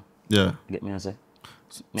competitor. Yeah. You get me? I say.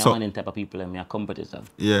 Me So- one in type of people and me a competitor.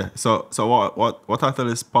 Yeah. So what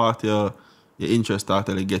actually sparked your interest to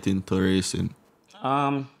actually get into racing?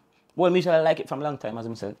 Well, me usually like it from a long time, as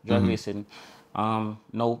I said, drag racing.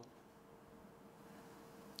 Now,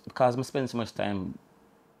 because I spend so much time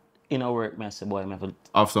in our work, I say, boy, I have to,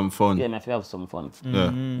 Have some fun. yeah, I have to have some fun.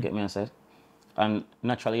 Yeah. Get me, I say. And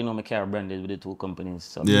naturally, you know, my car branded with the two companies.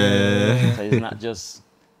 So, Yeah. so it's not just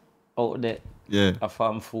out there, Yeah. a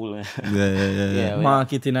farm fool. Yeah. Yeah,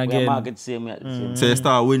 Marketing we again. market same, at the same. So you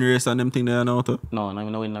start win race and them thing there now too? No,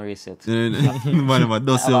 I'm not in a race yet. Man,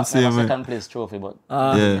 does I have same a way. second place trophy, but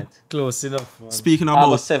Yeah. Close enough. Man. Speaking August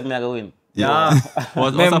about 7, I go win. Yeah.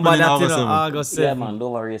 what's Remember happening in that, August you know, 7? August Yeah, 7. man,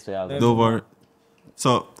 Dover race we have. Dover.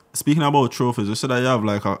 So speaking about trophies, you said that you have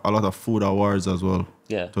like a lot of food awards as well.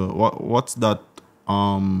 Yeah. So what's that?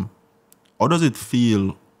 How does it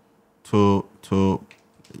feel to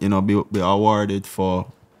you know be awarded for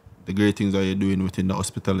the great things that you're doing within the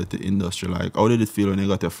hospitality industry? Like, how did it feel when you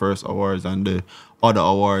got your first awards and the other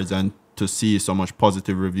awards, and to see so much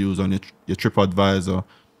positive reviews on your TripAdvisor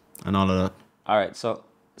and all of that? All right, so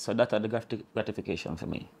that had the gratification for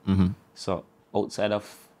me. So outside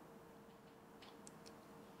of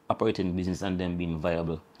operating business and them being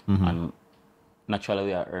viable, and naturally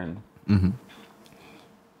we are earn,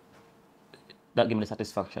 that gave me the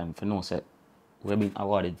satisfaction for know that we're being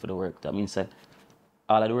awarded for the work. That means that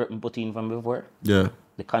all of the work we put in from before, Yeah.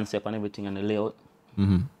 the concept and everything and the layout,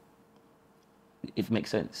 it makes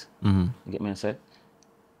sense. You get me? I said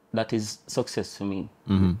that is success for me.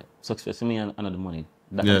 Success for me and another money.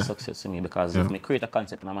 That Yeah. is success for me because if I create a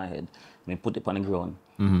concept in my head, I put it on the ground,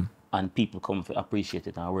 and people come to appreciate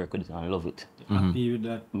it and work with it and love it. Happy with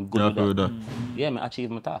that. I'm good Happy with with that. that. Yeah, I achieve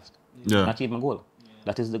my task. Yeah. I achieve my goal.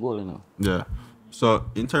 That is the goal, you know. Yeah. So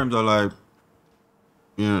in terms of like,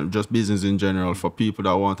 you know, just business in general, for people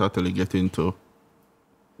that want to actually get into,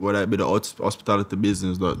 whether it be the hospitality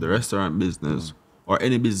business, the restaurant business, or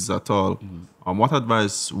any business at all, what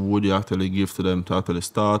advice would you actually give to them to actually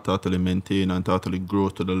start, to actually maintain, and to actually grow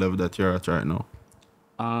to the level that you're at right now?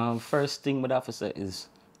 First thing what I have to say is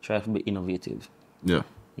try to be innovative. Yeah.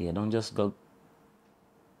 Yeah, don't just go.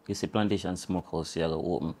 You see Plantation Smokehouse, you go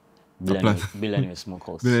open. plan- Billionaire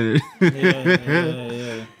Smokehouse. Yeah.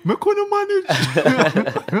 Me couldn't manage.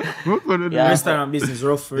 Me couldn't do Yeah. it. Restaurant business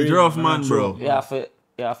rough for It's real, rough, man, bro.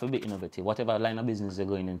 You have to be innovative. Whatever line of business you're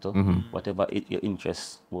going into, whatever your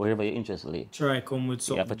interest, wherever your interest lay, Try come with you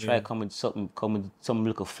something. have to try come with some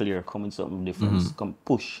little flair, come with something different, come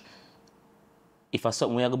push. If I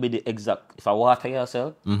something where you go be the exact, if I water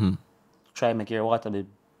yourself, try make your water be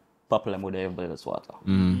popular more than everybody else water.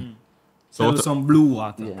 So Sell what, some blue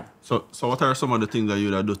water. Yeah. so what are some of the things that you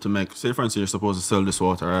do to make, say for instance you're supposed to sell this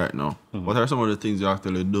water right now, what are some of the things you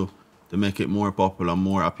actually do to make it more popular,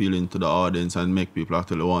 more appealing to the audience, and make people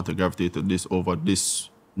actually want to gravitate to this over this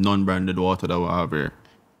non-branded water that we have here?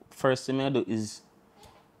 First thing I do is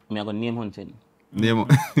I go name hunting. Name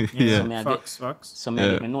So yeah. me I Facts.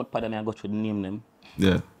 get my notepad and I go through the name them.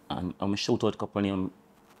 Yeah. And I'm shout out a couple name.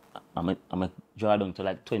 I'm a draw down to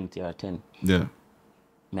like 20 or 10. Yeah.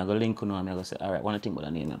 I go link on and I go say, all right, what do you think about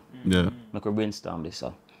the name now? Yeah. Make a brainstorm this.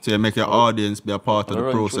 So you make your audience be a part of I the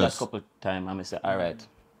run through that process. couple times and I say, all right,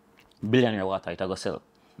 billionaire water, it I go sell.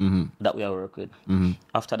 That way I work with.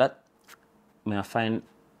 After that, I find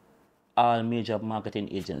all major marketing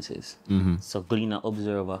agencies. So Gleaner,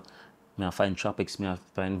 Observer, Me I find Tropics, me I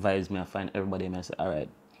find Vibes, me I find everybody, me I say, all right,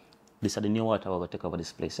 this is the new water we're going to take over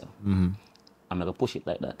this place. I'm going to push it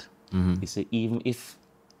like that. You see, even if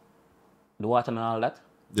the water and all that,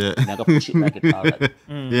 Yeah. I'm going to push it like it all that.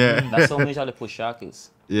 Yeah. That's how much the push Sharkies.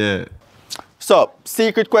 Yeah. So,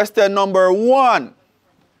 secret question number 1.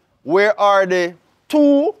 Where are the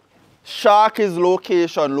 2 Sharkies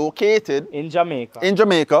location located In Jamaica. in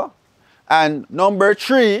Jamaica? And number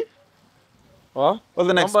 3, What? what's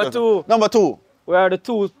the next Number question? 2. Number 2. Where are the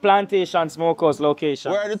 2 Plantation Smokehouse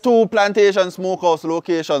locations? Where are the 2 Plantation Smokehouse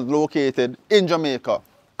locations located in Jamaica?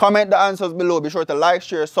 Comment the answers below. Be sure to like,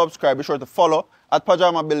 share, subscribe. Be sure to follow at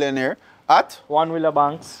Pajama Billionaire One Wheeler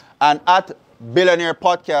Banks. and at Billionaire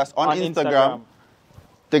Podcast on Instagram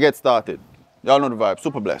to get started. Y'all know the vibe.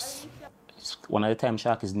 Super blessed. One of the time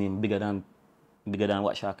Sharkies name bigger than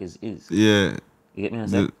what Sharkies is. Yeah. You get me? I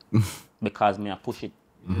say? Because me I push it.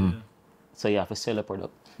 So you have to sell a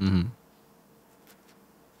product.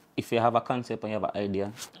 If you have a concept and you have an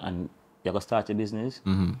idea and you're going to start a business,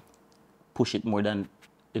 push it more than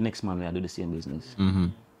the next man will do the same business.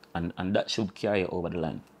 And that should carry you over the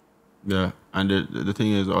line. Yeah. And the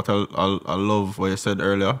thing is, I love what you said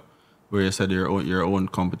earlier, where you said your own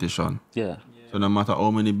competition. Yeah. So no matter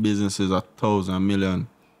how many businesses, 1,000, million,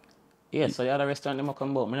 Yeah, so the other restaurant, they might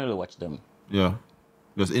come out, I never watch them. yeah,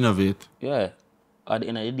 just innovate. Yeah. At the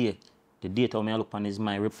end of the day, the data I look on is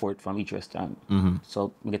my report from each restaurant.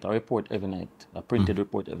 So I get a report every night, a printed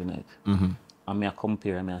report every night. And I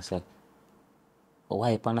compare and I say, oh,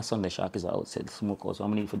 why upon a Sunday Sharkies are outside Smokehouse?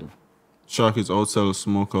 What I need to do? Sharkies outsell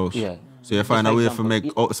Smokehouse. Yeah. So you find Just a way example, to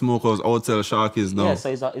make Smokehouse outsell Sharkies now. Yeah, so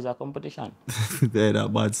it's a competition. They're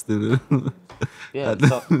that bad still. Yeah,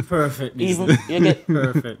 so Perfect even business. you get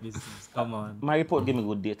Perfect business. Come on. my report give me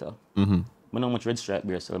good data. I know how much red stripe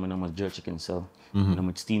beer sell, I know how much jerk chicken sell, I know how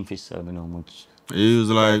much steamed fish sell, I know how much. You use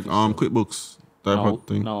like QuickBooks type of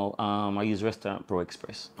thing. No, I use Restaurant Pro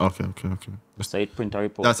Express. Okay. So it print a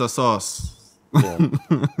report. That's a sauce. Yeah.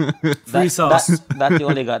 Free sauce. That you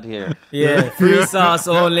only got here. Yeah, free sauce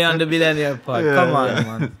only on the Billionaire Pod. Come on,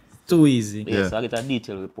 man. Too easy. Yeah, Yeah. so I get a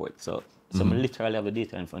detailed report. So I literally have the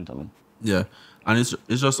data in front of me. Yeah. And it's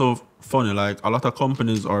just so funny. Like a lot of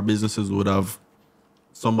companies or businesses would have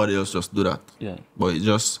somebody else just do that. Yeah. But it's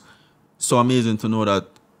just so amazing to know that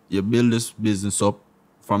you build this business up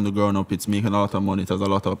from the ground up. It's making a lot of money. It has a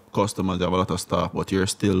lot of customers. You have a lot of staff. But you're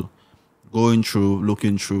still going through,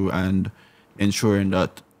 looking through, and ensuring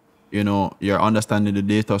that, you know, you're understanding the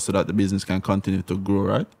data so that the business can continue to grow,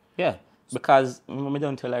 right? Yeah, because when I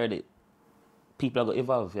don't tell already, people are going to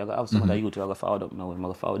evolve. You're going to have some of the youth who are going to forward up now. I'm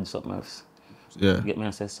going to forward something else. Yeah. You get me?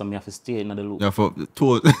 I say, some you have to stay in the loop. You have to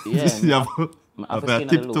toe. Yeah, you have I have to to stay in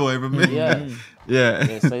the tiptoe loop. every minute. Yeah. Yeah.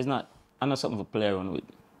 Yeah, so it's not, I know something to play around with.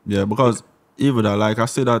 Yeah, because even that, like I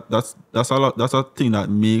say, that's a lot. That's a thing that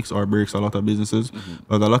makes or breaks a lot of businesses.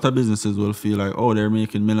 But a lot of businesses will feel like, oh, they're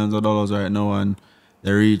making millions of dollars right now, and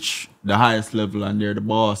they reach the highest level, and they're the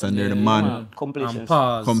boss, and they're the man. Completion.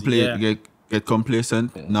 Pause. Yeah. Get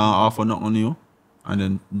complacent. Now offer not on you, and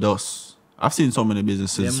then dust. I've seen so many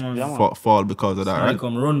businesses Yeah, man. fall because of that, I right?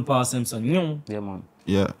 come run past him, son. Yeah, man.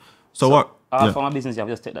 Yeah. So what? Yeah. For my business, you have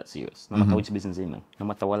to just take that serious. No matter which business you know. No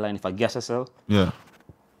matter what line. If I gas you sell, Yeah.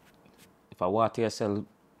 if I water you sell,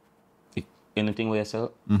 if anything where you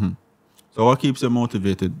sell. So what keeps you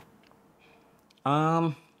motivated?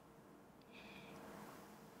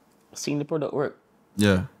 Seeing the product work.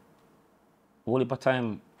 Yeah. Whole heap of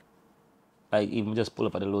time, like even just pull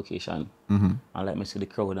up at the location and like me see the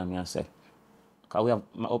crowd and me and say, cause we have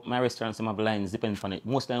my restaurants and my lines depends on it.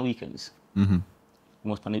 Mostly on weekends.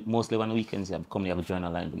 Mostly on the weekends you have come, you have to join a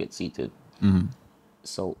line to get seated.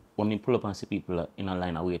 So when we pull up and see people in a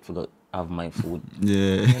line, I wait for to have my food.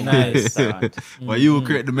 Yeah. Nice. But you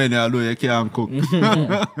create the menu, although you can't cook.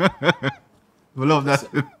 We love that.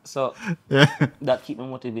 So that keep me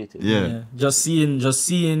motivated. Yeah. Yeah. Just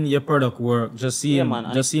seeing your product work, just seeing man,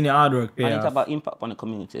 and seeing your hard work pay And it's off. about impact on the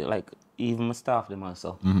community. Like even my staff them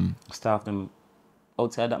also. Staff them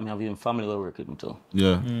outside that me have even family who work with me too.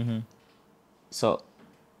 Yeah. So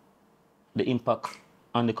the impact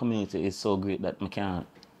on the community is so great that I can't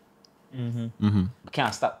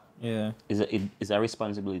stop. Yeah. It's a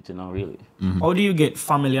responsibility now, really. How do you get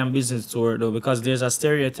family and business to work though? Because there's a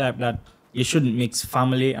stereotype that you shouldn't mix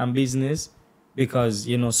family and business because,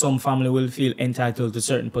 you know, some family will feel entitled to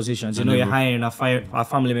certain positions. You know, you're hiring a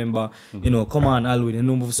family member, you know, come on, Alwyn, you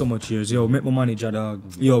know me for so much years. Yo, make my manager, dog.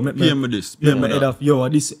 Yo, make Pay me this. Pay me head off. Yo,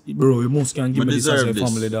 this, bro, you most can give Me me this as a deserve this.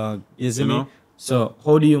 family, dog. You see You me? know? So,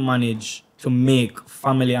 how do you manage to make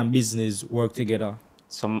family and business work together?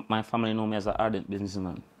 So my family know me as an ardent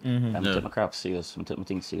businessman. I'm take my craft serious, I'm take my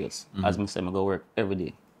things serious. As I say, I go work every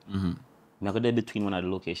day. I go there between one of the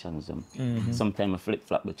locations. Sometimes I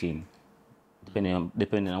flip-flop between, depending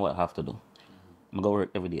on what I have to do. I go work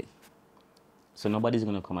every day. So nobody's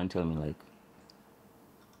going to come and tell me like,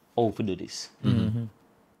 how to do this.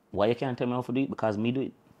 Why you can't tell me how to do it? Because me do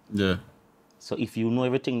it. Yeah. So if you know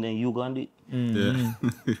everything, then you go and do it. Yeah.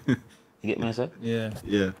 You get me, sir? Yeah.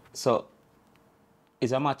 Yeah. So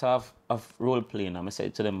it's a matter of role playing. I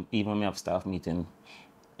said to them, even when we have staff meeting,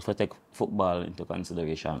 if I take football into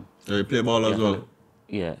consideration. Yeah, you play ball as well?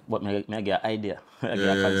 Yeah, but I get an idea. I get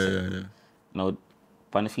Yeah, a concept. yeah. Now,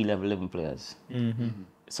 on the field, I have 11 players.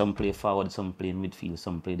 Some play forward, some play midfield,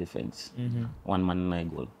 some play defense. One man and I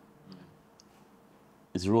goal.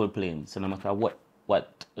 It's role playing. So no matter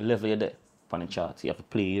what level you're there on the chart, you have to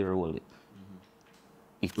play your role.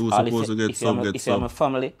 Who's supposed to get sub, get if you're sub? a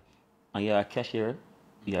family and you're a cashier,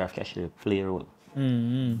 play your role.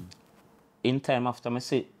 In time after I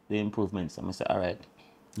see the improvements, I say, all right.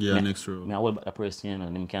 Yeah, next row. I will back the person,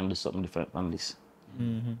 and them can do something different than this.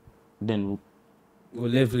 Then We'll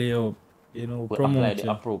level it up, we apply promote the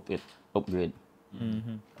you. appropriate upgrade.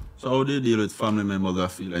 So how do you deal with family members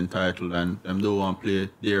that feel entitled and them don't want to play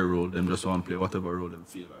their role, them just want to play whatever role them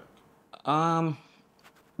feel like?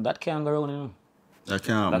 That can't go around, you know. That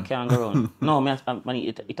can't. That can't go around. No, man,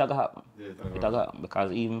 it gonna happen. Yeah, It gonna happen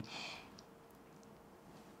because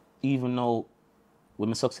even now, with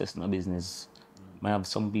my success in the business, I have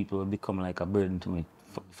some people who become like a burden to me.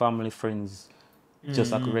 Family, friends,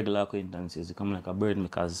 just like regular acquaintances, they come like a burden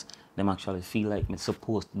because them actually feel like me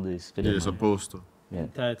supposed to do this for them. You're supposed to. Yeah.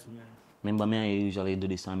 Entitlement. Remember me, I usually do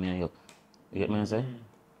this and me and you. You get me what I say?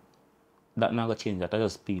 That not gonna change that. That's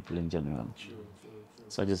just people in general.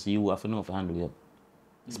 So just you have to know how to handle your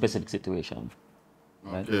specific situation.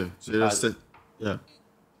 Right? Okay. So you just set, yeah,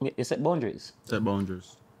 You set boundaries. set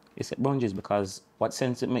boundaries. You set boundaries because what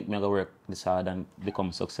sense it make me go work this hard and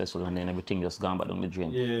become successful and then everything just gone back down the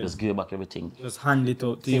drain. Yeah. Just give back everything. Just hand it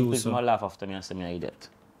out to Simple you. is my So laugh after me and say me an idiot.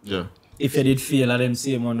 Yeah. if you did fail at them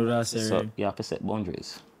same one, do that say, So right? you have to set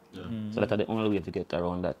boundaries. Yeah. So that's the only way to get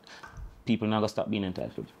around that. People now gonna stop being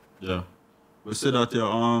entitled. Yeah. We said that you're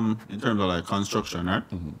in terms of like construction, right?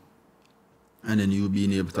 And then you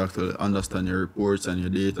being able to actually understand your reports and your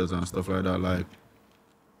data and stuff like that. Like,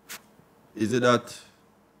 is it that,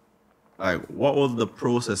 like, what was the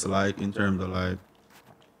process like in terms of like,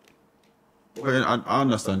 well, I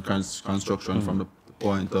understand construction from the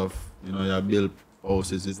point of, you know, you build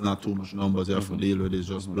houses, it's not too much numbers you have to deal with, it's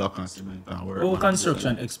just block and cement and work. Oh,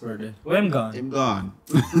 construction expert there. Where I'm gone? I'm gone.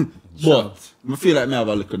 But I feel like I have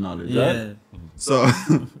a little knowledge, Yeah. right? So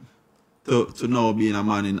to know being a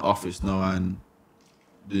man in office now and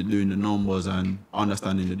doing the numbers and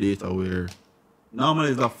understanding the data where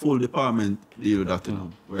normally it's a full department deal with that, you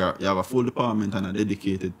know, where you have a full department and a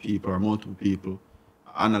dedicated people or multiple people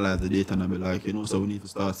analyze the data and be like, you know, so we need to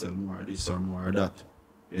start selling more of this or more of that,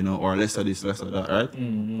 you know, or less of this, less of that, right?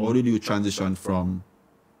 How did you transition from,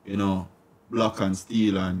 you know, block and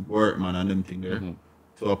steel and workman and them thing there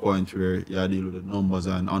to a point where you deal with the numbers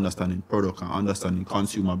and understanding product and understanding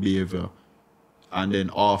consumer behavior and then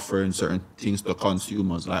offering certain things to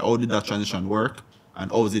consumers? Like, how did that transition work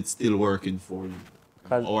and how is it still working for you?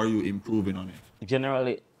 How are you improving on it?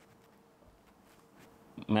 Generally,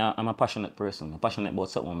 I'm a passionate person. I'm passionate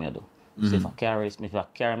about something I do. So if I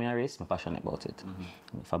carry me a race, I'm passionate about it.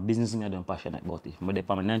 If a business me, I'm passionate about it.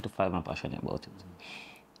 If I'm 9 to 5, I'm passionate about it.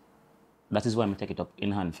 That is why I take it up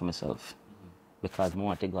in hand for myself. Because I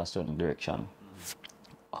want to go a certain direction.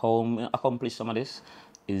 How I accomplish some of this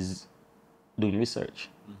is doing research.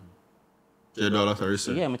 You do a lot of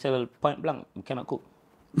research. Yeah, I tell you point blank, I cannot cook.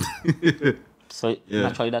 So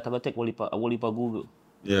naturally that I go take a whole heap of Google.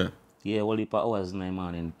 Yeah. Yeah, a whole heap of hours in the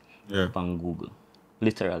morning on Google.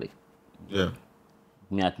 Literally. Yeah.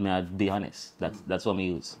 Me be honest. That's what I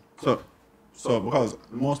use. So because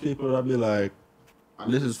most people will be like,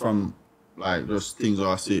 and this is from like just things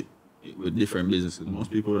I see with different businesses. Most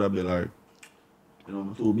people would be like, you know,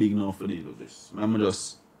 I'm too big now for deal with this. I'm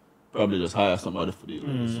just probably just hire somebody for deal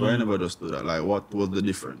with this. So I never just do that. Like, what was the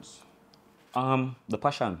difference? The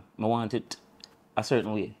passion. I want it a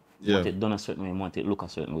certain way. I want it done a certain way. I want it look a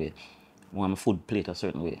certain way. I want my food plate a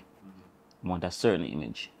certain way. I want a certain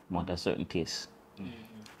image. I want a certain taste.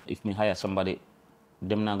 If me hire somebody,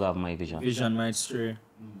 them not gonna have my vision. Vision might stray.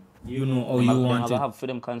 You know how you want I it. have for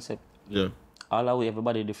them concept. Yeah. All the way,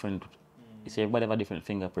 everybody different. You see, everybody have a different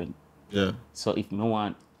fingerprint. Yeah. So if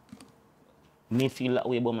me feel that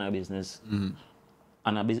way about my business,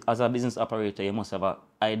 and as a business operator, you must have an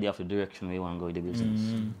idea of the direction where you want to go with the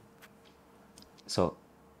business. So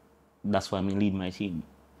that's why I lead my team.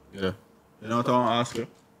 Yeah. You know what I want to ask you?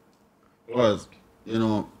 Was,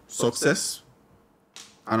 success.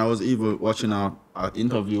 And I was even watching an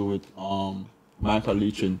interview with Michael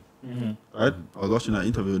Leachin. Right? I was watching an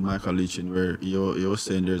interview with Michael Leachin where he was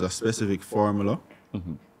saying there's a specific formula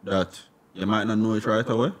that you might not know it right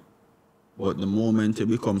away, but the moment you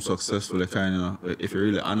become successful, if you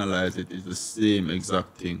really analyze it, it's the same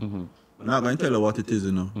exact thing. I'm not going to tell you what it is,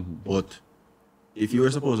 but if you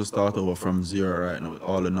were supposed to start over from zero right now with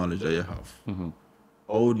all the knowledge that you have,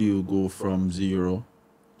 how do you go from zero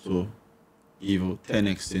to even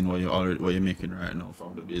 10x in what you're making right now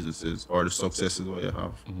from the businesses or the successes what you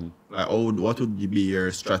have? Like, what would be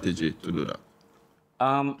your strategy to do that?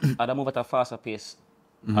 I'd move at a faster pace.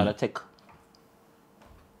 I'd take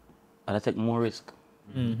more risk.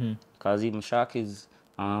 Because even Sharkies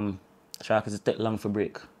take long for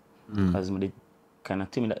break. Because I kind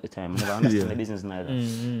of timid at the time. I never understood the business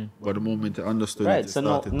neither. But the moment I understood right, it,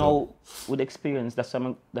 so now with experience, that's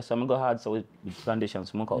why I go hard so with Plantation,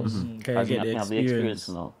 Smokehouse. Because I have the experience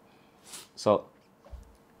now. So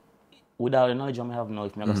with all the knowledge I have now,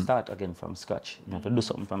 if I go start again from scratch, I have to do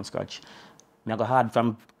something from scratch. I go hard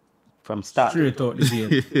from start. Straight out the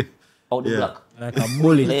gate. Out the block. Like a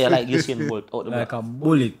bullet. Yeah, like Usain Bolt out the Like block. a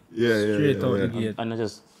bullet. Straight out the And gate. I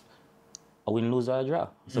just a win, lose or draw.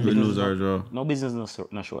 So win, lose or draw. No business,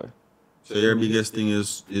 not sure. So your biggest thing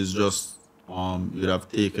is just you'd have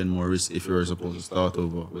taken more risk if you were supposed to start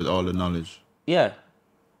over with all the knowledge. Yeah.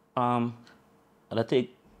 And I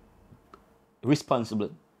take responsible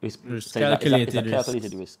risk. So Calculated it's a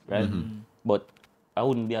calculated risk, right? But I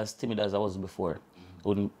wouldn't be as timid as I was before.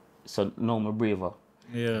 So now I'm braver.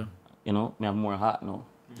 Yeah. I have more heart now.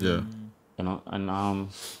 Yeah. And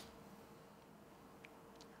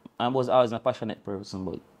I was always a passionate person,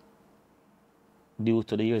 but due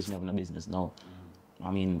to the years I have in the business now,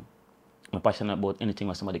 I'm passionate about anything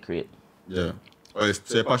that somebody create. Yeah. Or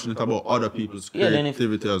so you're passionate about other people's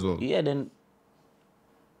creativity as well. Yeah, then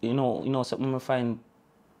something I find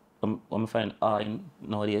in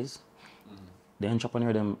nowadays. The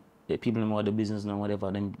entrepreneur, the people who are the business and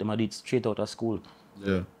whatever, them are it straight out of school.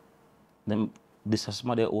 Yeah. This is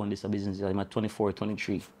somebody own this business. I'm at 24,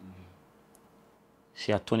 23.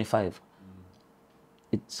 She at 25.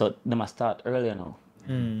 So they must start earlier now.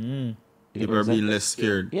 People are being less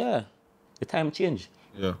scared. Yeah. The time change.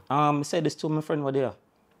 Yeah. I said this to my friend over there.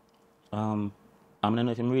 I don't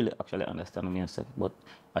know if him really actually understand me myself, but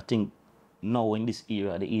I think now in this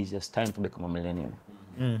era, the easiest time to become a millionaire.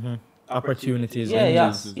 Opportunities.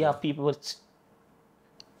 Yeah, people with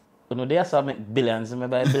they also make billions.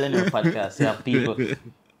 Remember a Billionaire Podcast, you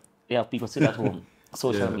have people sit at home,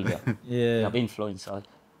 social media. Yeah. You have influencers.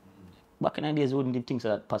 Back in the days, we wouldn't think things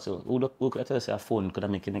like that possible. Who could tell us a phone could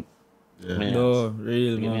make millions? No,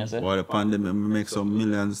 real, You get me, I man. say? Why the pandemic make some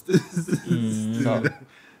millions. So,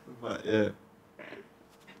 But yeah.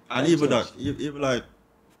 And even that,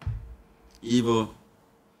 even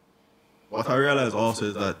what I realize also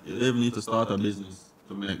is that you don't even need to start a business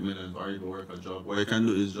to make millions or even work a job. What you can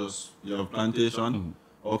do is just, you have Plantation,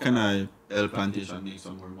 how can I help Plantation make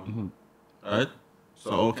some more money? Right?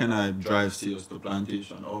 So how can I drive sales to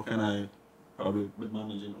Plantation? How can I probably be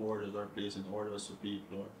managing orders or placing orders for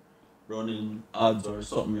people or running ads or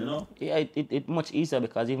something, yeah, it's much easier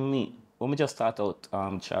because even me, when we just start out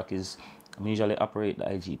Sharkies, I usually operate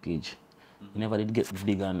the IG page. We never did get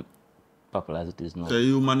big and popular as it is now. So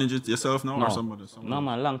you manage it yourself now or somebody? No,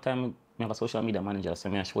 man, long time I have a social media manager,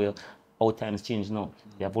 so I show you how times change now.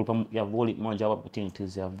 You have a whole lot more job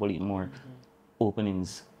opportunities, you have a whole lot more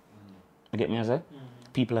openings. You get me, I say?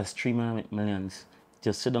 People are streaming and make millions.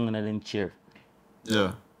 Just sit down in a chair.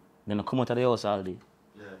 Yeah. Then I come out of the house all day.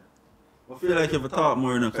 Yeah. I feel like if you talk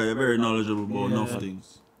more because you're very knowledgeable about enough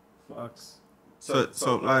things. Facts.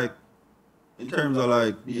 So like, in terms of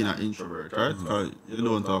like being an introvert, right? Because you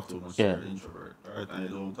don't talk too much, you're an introvert, right? And you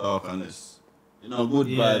don't talk unless, good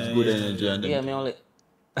vibes, good energy. And Yeah, me only...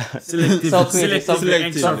 Selective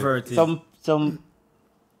extroverted.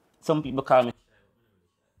 Some people call me...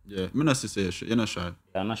 Yeah, I'm not say you're not shy.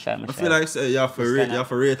 I'm not shy, I feel like say, you have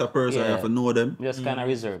to rate a person, you have to know them. Just kind of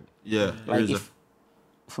reserved. Yeah, Like if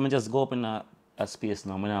I just go up in a space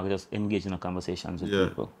now, I'm not just engage in a conversations with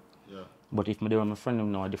people. Yeah. But if I'm there with my friend,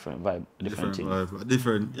 I'm now a different vibe, different thing. Vibe,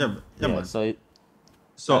 different, yeah, man. So I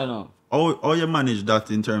don't know. How you manage that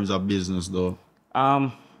in terms of business though?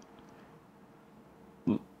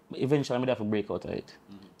 Eventually I have to break out of it.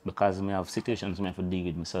 Because I have situations I have to deal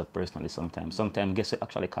with myself personally sometimes. Sometimes guests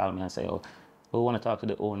actually call me and say, oh, we want to talk to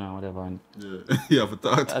the owner or whatever. And you have to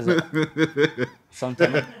talk to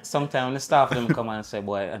sometimes the staff them come and say,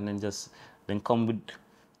 boy, and then come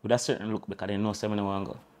with a certain look because they know someone want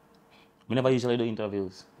to go. I never usually do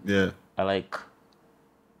interviews. Yeah. I like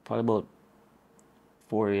probably about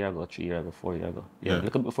 4 years ago, 3 years ago, 4 years ago. Yeah, Yeah.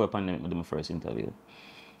 look at before the pandemic, I did my first interview.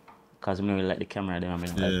 Because I don't really like the camera there.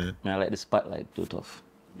 Yeah. I like the spotlight too tough.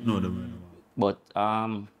 No, the man. But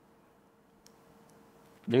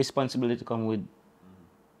the responsibility come with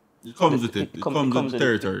It comes with it. It comes with the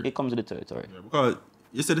territory. It comes with the territory. Yeah, because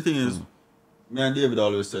you see the thing is, me and David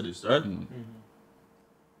always said this, right?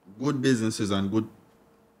 Good businesses and good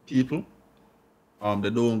people, they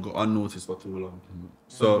don't go unnoticed for too long.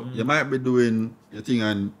 So you might be doing your thing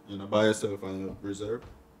and by yourself and you're reserved.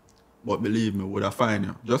 But believe me, would I find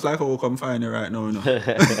you? Just like I will come find you right now,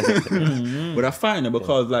 Would I find you?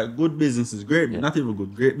 Because like good businesses, not even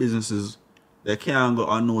good, great businesses, they can't go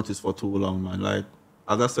unnoticed for too long, man. Like,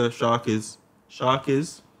 as I said,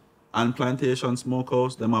 Sharkies and Plantation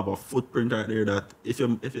Smokehouse, them have a footprint right there that if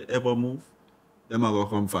you ever move, them are gonna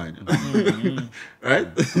come find you. Right?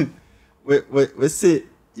 we see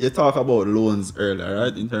you talk about loans earlier,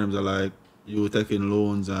 right? In terms of like you taking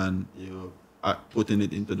loans and you putting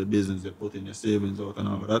it into the business, you're putting your savings out and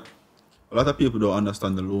all of that. A lot of people don't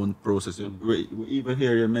understand the loan process. We even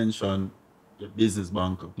hear you mention your business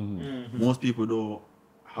banker. Most people don't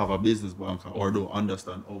have a business banker or don't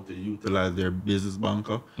understand how to utilize their business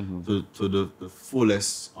banker to the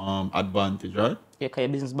fullest advantage, right? Yeah, because your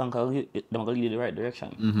business banker, they're going to lead you in the right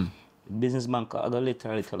direction. The business banker, I'm going to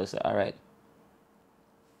literally tell us, all right,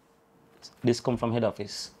 this come from head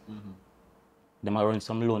office. They might run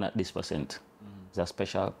some loan at this percent. It's a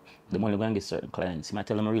special. They're only going to get certain clients. You might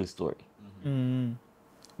tell them a real story. We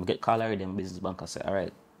get call already, them business banker say, all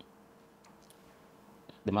right,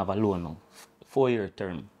 they have a loan now, 4-year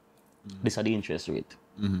term. This is the interest rate.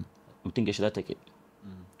 I think you should take it.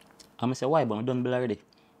 I say, why? But I done bill already.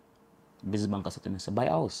 Business banker said to me, say, buy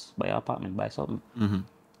a house, buy an apartment, buy something.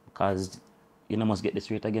 Because you know must get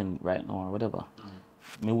this rate again right now or whatever.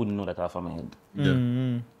 Me wouldn't know that off of my head.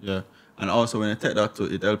 Yeah. And also when you take that to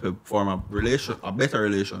it helps you form a better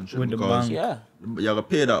relationship With the because bank. Yeah. you have to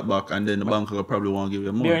pay that back and then the bank will probably won't give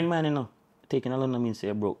you more. Bear in mind, taking a loan means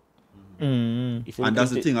you're broke. If you And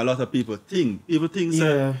that's the thing, a lot of people think. People think,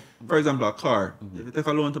 say, for example, a car. If you take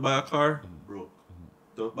a loan to buy a car, broke.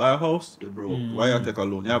 To buy a house, you're broke. Why you take a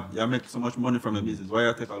loan? You make so much money from your business. Why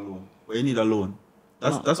you take a loan? Why you need a loan?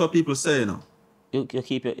 That's what people say, You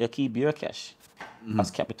keep your cash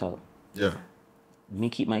as capital. Yeah. Me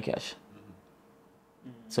keep my cash.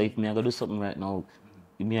 So if me I go do something right now,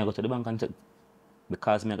 me I go to the bank and take,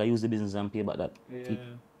 because me I go use the business and pay back that.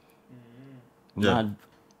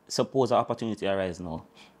 Suppose an opportunity arise now.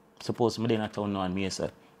 Suppose me in a town now and me say,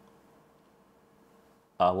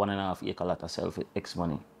 1.5 acre lot of sell for X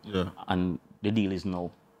money. Yeah. And the deal is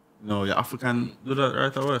no. No, your African do that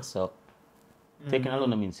right away. So taking a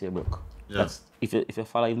loan means you're broke. Yeah. That's if you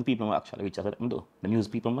follow even people who actually reach out to them do. Them use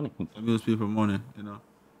people money. Abuse people money,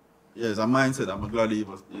 Yeah, it's a mindset I'm glad you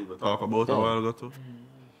even talk about a while ago too.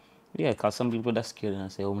 Yeah, because some people that scared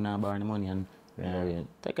and say, oh, I'm not borrowing the money and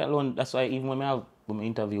take a loan. That's why even when I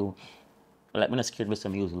interview, like when I scared with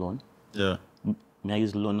some use loan. Yeah. I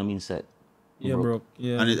use loan that means that broke.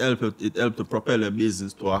 Yeah. And it helped to propel your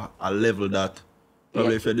business to a level that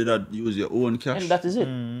probably if you did not use your own cash. And that is it.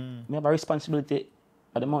 I have a responsibility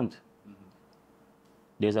at the month.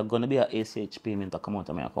 There's going to be an ACH payment that come out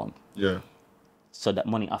of my account. Yeah. So that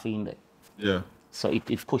money off in there. Yeah. So it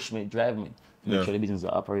push me, drive me, make sure the business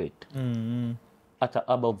operate at an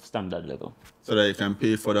above standard level. So that you can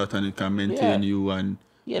pay for that and it can maintain you and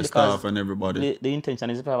the staff and everybody. The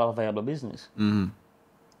intention is to have a viable business.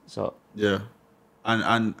 So yeah.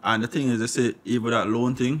 And the thing is, they say even that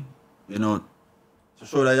loan thing, to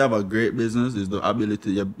show that you have a great business is the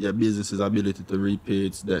ability, your business's ability to repay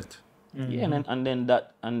its debt. Yeah, and then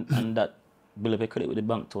that build up your credit with the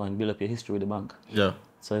bank too and build up your history with the bank. Yeah.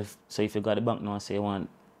 So if you got the bank now and say you want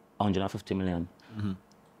 150 million,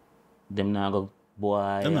 them now go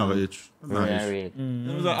boy. Them not rich. Rare.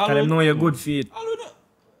 Can them know your good feet.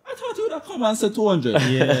 I thought you would have come and said 200.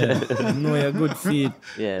 Yeah. Know your good feet.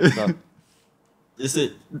 Yeah. So You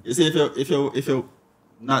see if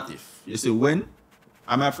you when,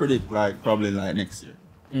 I might predict like probably like next year.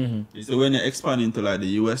 You see when you expand into like the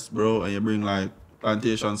US, bro, and you bring like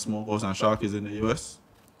Plantation, Smokehouse and Sharkies in the US,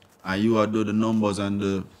 and you are do the numbers and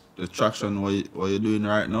the traction what you're doing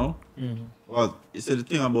right now. Well, you see the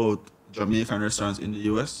thing about Jamaican restaurants in the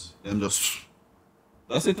US, them just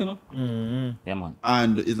that's it, yeah, man.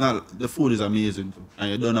 And it's not the food is amazing too,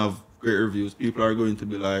 and you don't have great reviews. People are going to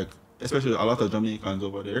be like especially a lot of Jamaicans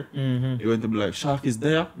over there, you're going to be like, Sharkies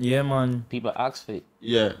there? Yeah, man. People ask for it.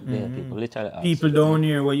 Yeah. Yeah, people literally ask. People down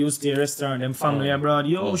here where used to stay restaurant, them family abroad,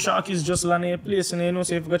 yo, Sharkies just land a place and you know,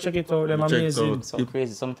 so if you go check it out, them Check it amazing. out. So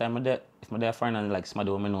crazy. Sometimes if my dad friend and like somebody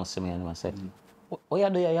who know see me and I say, what you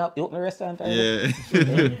do? You open a restaurant? Yeah.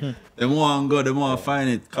 They want to go, they want to find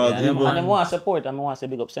it. Cause And them want support and I want to say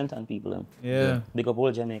big up Senton people. Them. Yeah. Big up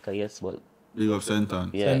whole Jamaica, yes, but big up Senton.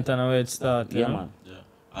 yeah. Senton where it start, Yeah, you know? man.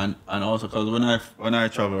 Yeah. And also, because when I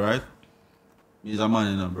travel, right, he's a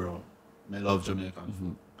man, you know, bro. I love Jamaican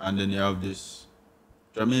food. And then you have this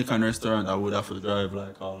Jamaican restaurant I would have to drive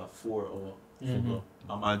like all 4 hours to go.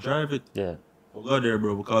 I drive it. Yeah. We go there,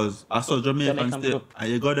 bro, because I saw Jamaican Jamaican stay, food. and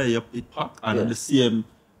you go there, it packed, and Yeah. the same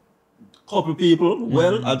couple people,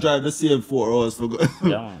 well, I drive the same 4 hours to go, Yeah,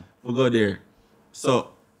 man. to go there.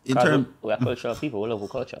 So, in 'Cause terms, we are cultural people, we love our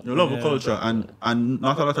culture. you love the culture, and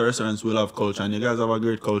not a lot of restaurants will have culture, and you guys have a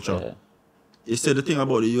great culture. Yeah. You said the thing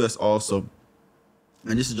about the US also,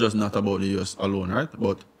 and this is just not about the US alone, right?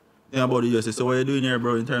 But the thing about the US, so what you're doing here,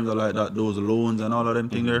 bro, in terms of like that, those loans and all of them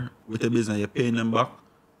things there, with the business, you're paying them back.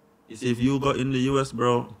 You see, if you got in the US,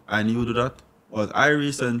 bro, and you do that, well, I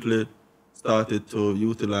recently started to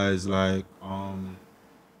utilize like,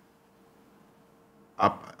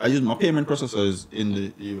 I use my payment processors in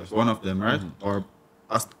the US, one of them, right?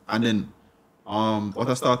 And then, what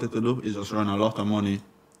I started to do is just run a lot of money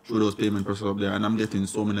through those payment processors up there, and I'm getting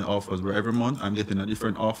so many offers, bro. Every month, I'm getting a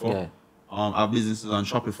different offer. Yeah. I have businesses on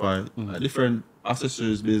Shopify, different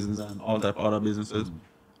accessories business and all type of other businesses,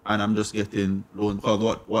 and I'm just getting loans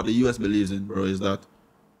because what the US believes in, bro, is that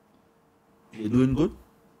you're doing good.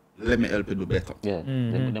 Let me help you do better. Yeah.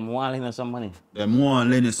 Them want to lend us some money. Them want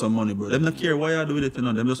to lend you some money, bro. Them don't care why you do it, you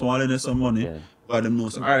know. Them just want to lend you some money. Yeah. Because them know,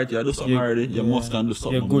 so, all right, you do something already, you must can do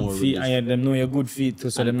something You're good more. feet, with and this. yeah, them know you're good feet too,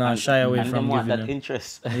 so them not shy away and from them want giving that them.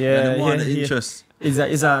 interest. And Yeah, them want yeah, the yeah. interest.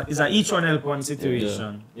 It's a each one help one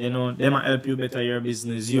situation. You know, they might help you better your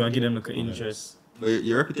business, you and give them the interest. But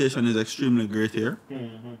your reputation is extremely great here,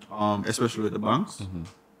 especially with the banks.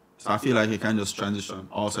 So I feel like you can just transition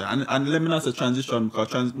also. And let me not say transition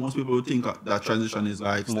because most people would think that transition is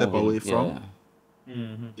like step Moving, away from. yeah.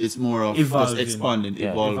 It's more of Evolving. just expanding,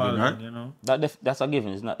 Yeah, evolving, right? You know? That's a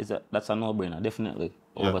given. That's a no-brainer. Definitely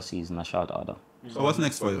Yeah. overseas in a short order. So what's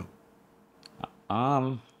next for you?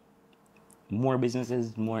 More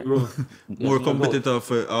businesses, more More competitive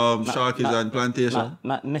for Sharkies and Plantation?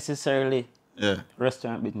 Not necessarily Yeah.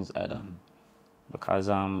 restaurant business either, because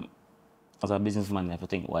as a businessman you have to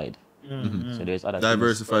think wide. So there's other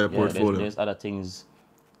Diversify your things, portfolio. There's other things.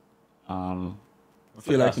 I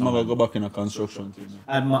feel like you might go back in a construction team.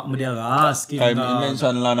 And my dear ask him. I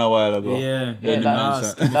mentioned land a while ago. Yeah, Yeah, you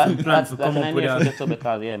ask him. that's Plan to come an up with idea a for the too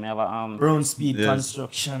because me have a brown speed Yes.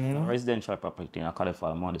 construction, you know? residential property in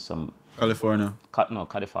Cadifal. More some California.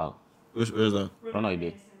 Cadifal. Where's that? Runaway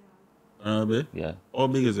Bay. Bay? Yeah. How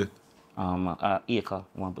big is it? Acre.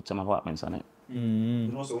 We want to put some apartments on it. You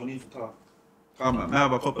know, so we need to talk. I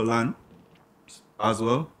have a couple land as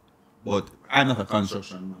well, but I'm not a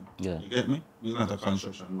construction man. Yeah. You get me? I'm not a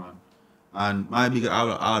construction man. And my big,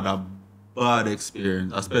 I had a bad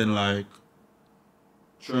experience. I spent like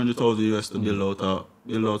 300,000 US to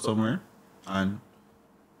build out somewhere, and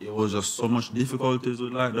it was just so much difficulties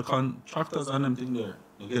with like the contractors and them thing there.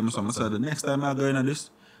 You get me? So I said the next time I go into this,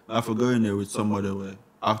 I have to go in there with somebody where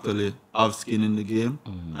actually have skin in the game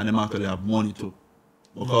and them actually have money too.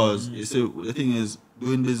 Because you see, the thing is,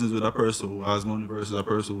 doing business with a person who has money versus a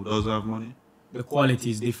person who doesn't have money, The quality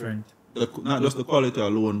is different. not just the quality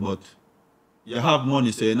alone, but you have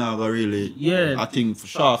money, so you're not gonna really Yeah. a thing for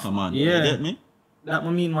shark, man. Yeah. You get me? That I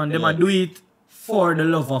mean, man, they Yeah. might do it for the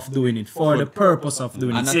love of doing it, for the purpose of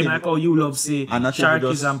doing And it. not Same even- like how you love see and not even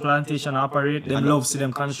Sharkies just- and Plantation operate, them and- love see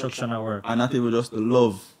them construction at work. And not even just the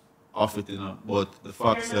love of it, you know, but the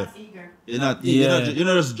fact They're that not eager. you're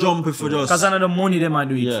not just jumping for just. Because another money they might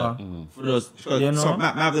do it Yeah, for. for just because You know? some I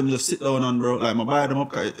have them just sit down on, bro. Like I buy them up,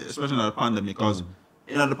 'cause especially in the pandemic, because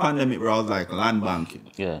in the pandemic, bro, I was like land banking.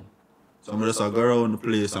 Yeah. So I'm just go around the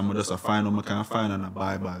place, and I'm just find what I can find, and I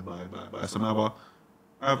buy. So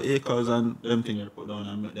I have acres and them things I put down,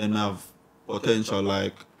 and then I have potential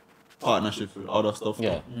like partnerships with other stuff.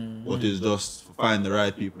 Yeah. But it's just find the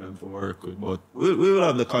right people and to work with. But we will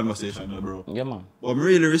have the conversation, bro. Yeah, man. But I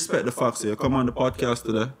really respect the fact that you come on the podcast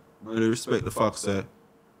today. I really respect the fact that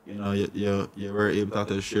you know you were able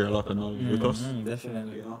to share a lot of knowledge with us.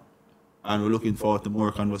 Definitely. You know, and we're looking forward to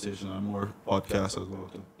more conversation and more podcasts as well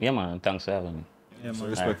too. Yeah, man. Thanks for having me. Yeah, So man.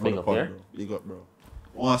 respect for big the up, pod, yeah? bro. Big up, bro.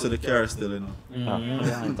 I want to see the car still, you know. Yeah,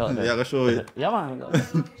 man, talk Yeah, I there. can show it. Yeah, man.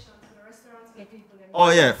 Location to the restaurants, get people in. Oh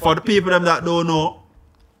yeah, for the people them that don't know,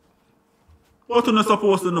 What are you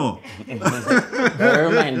supposed to know?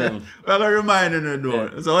 Remind them. We're gonna remind them though.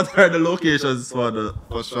 Yeah. So what are the locations for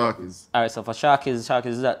Sharkies? Alright, so for Sharkies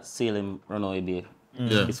is at Salem, Runaway Bay.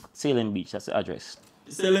 Yeah. It's Salem Beach, that's the address.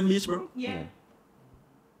 Salem Beach, bro? Yeah.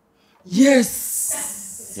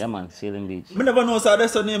 Yes! Yeah, man, Salem Beach. I never know, so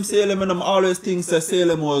that's the name Salem, and I always think that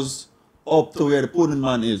Salem was up to where the Pudding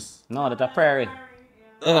Man is. No, that's a prairie.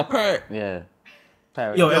 That's a part. Yeah.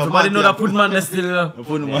 Prairie. Yo, everybody man, know yeah. that Puddman is still. The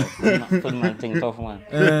Pudding Man. Put man thing tough, man.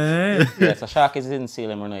 Eh. Yeah, so Sharkies is in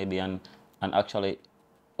Salem, Runaway Bay, and actually,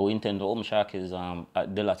 we intend to open Sharkies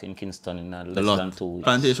at the lot in Kingston in less The lot. than 2 weeks.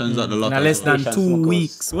 Plantations at the lot. In less than Plantation 2 Smokehouse.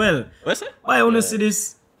 weeks. Well, What's it? why I want to see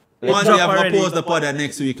this? Man, drop we have to already. post the pod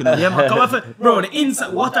next week. You know? Yeah, man, come on, bro. The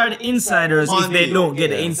inside. What are the insiders if Monday. they don't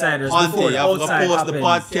get the insiders Monday, before you the have to outside post the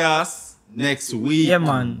happens? podcast next week. Yeah,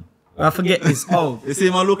 man. I forget this out. You see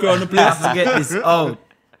my look around the I place? forget this out.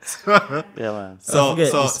 Yeah, man.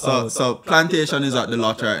 So Plantation is at the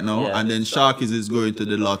lot right now, Yeah. and then Sharkies is going to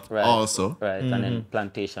the lot Right. also. Right, and then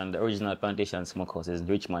Plantation, the original Plantation Smokehouse is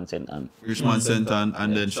Richmond Center and Richmond Center,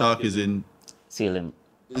 and then Sharkies Salem.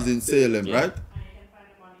 is in Salem, Yeah. right?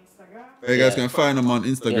 You guys can find them on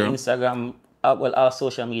Yeah, Instagram. Instagram, well, our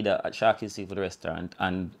social media at Sharkies Seafood Restaurant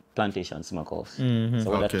and Plantation Smokehouse. So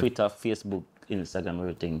we're Okay. Twitter, Facebook, Instagram,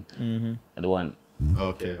 everything. The one.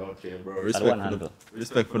 Okay, bro. one Respect for handle.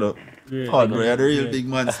 the pod, bro. You're the real big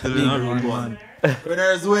man still in our room one.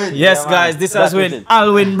 Winners win. Yes, man. guys, this has That's win. it.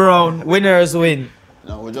 Alwyn Brown, winners win.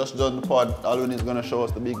 Now we just done the pod. Alwyn is gonna show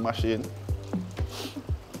us the big machine.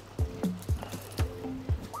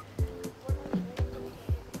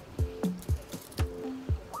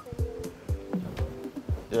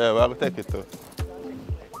 Yeah, we'll take it too.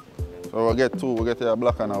 So we'll get two. We'll get a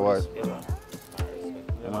black and a white.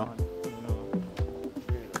 You know?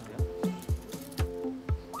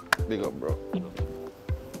 Big up, bro.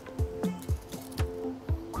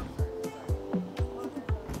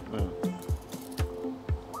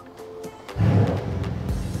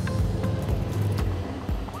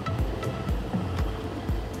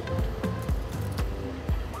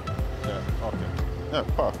 Yeah, okay. Yeah,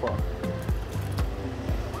 park.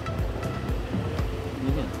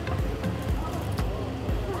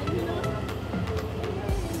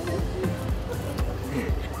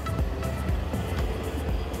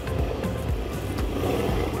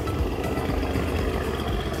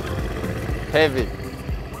 Heavy.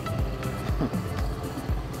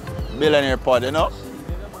 Billionaire pod, you know?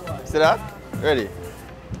 See that? Ready?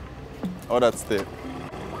 Oh, that's still.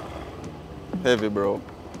 Heavy, bro.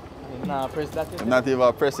 Nah, press that. Not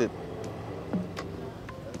even press it.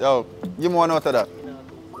 Yo, give me one out of that.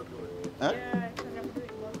 Huh?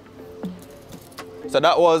 So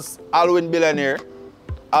that was Alwyn Billionaire,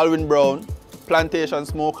 Alwyn Brown, Plantation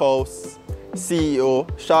Smokehouse CEO,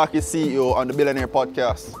 Sharkies CEO on the Billionaire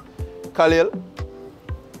Podcast. Khalil,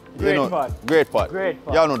 Great pod. Great pod. Great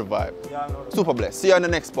pod. Y'all know the vibe. Yeah, I know. Super blessed. See you on the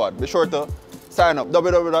next pod. Be sure to sign up.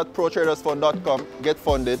 www.protradersfund.com. Get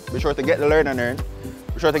funded. Be sure to get the learn and earn.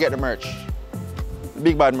 Be sure to get the merch. The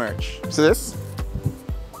big bad merch. See this?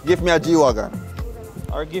 Give me a G-Wagon.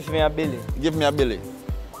 Or give me a Billy. Give me a Billy.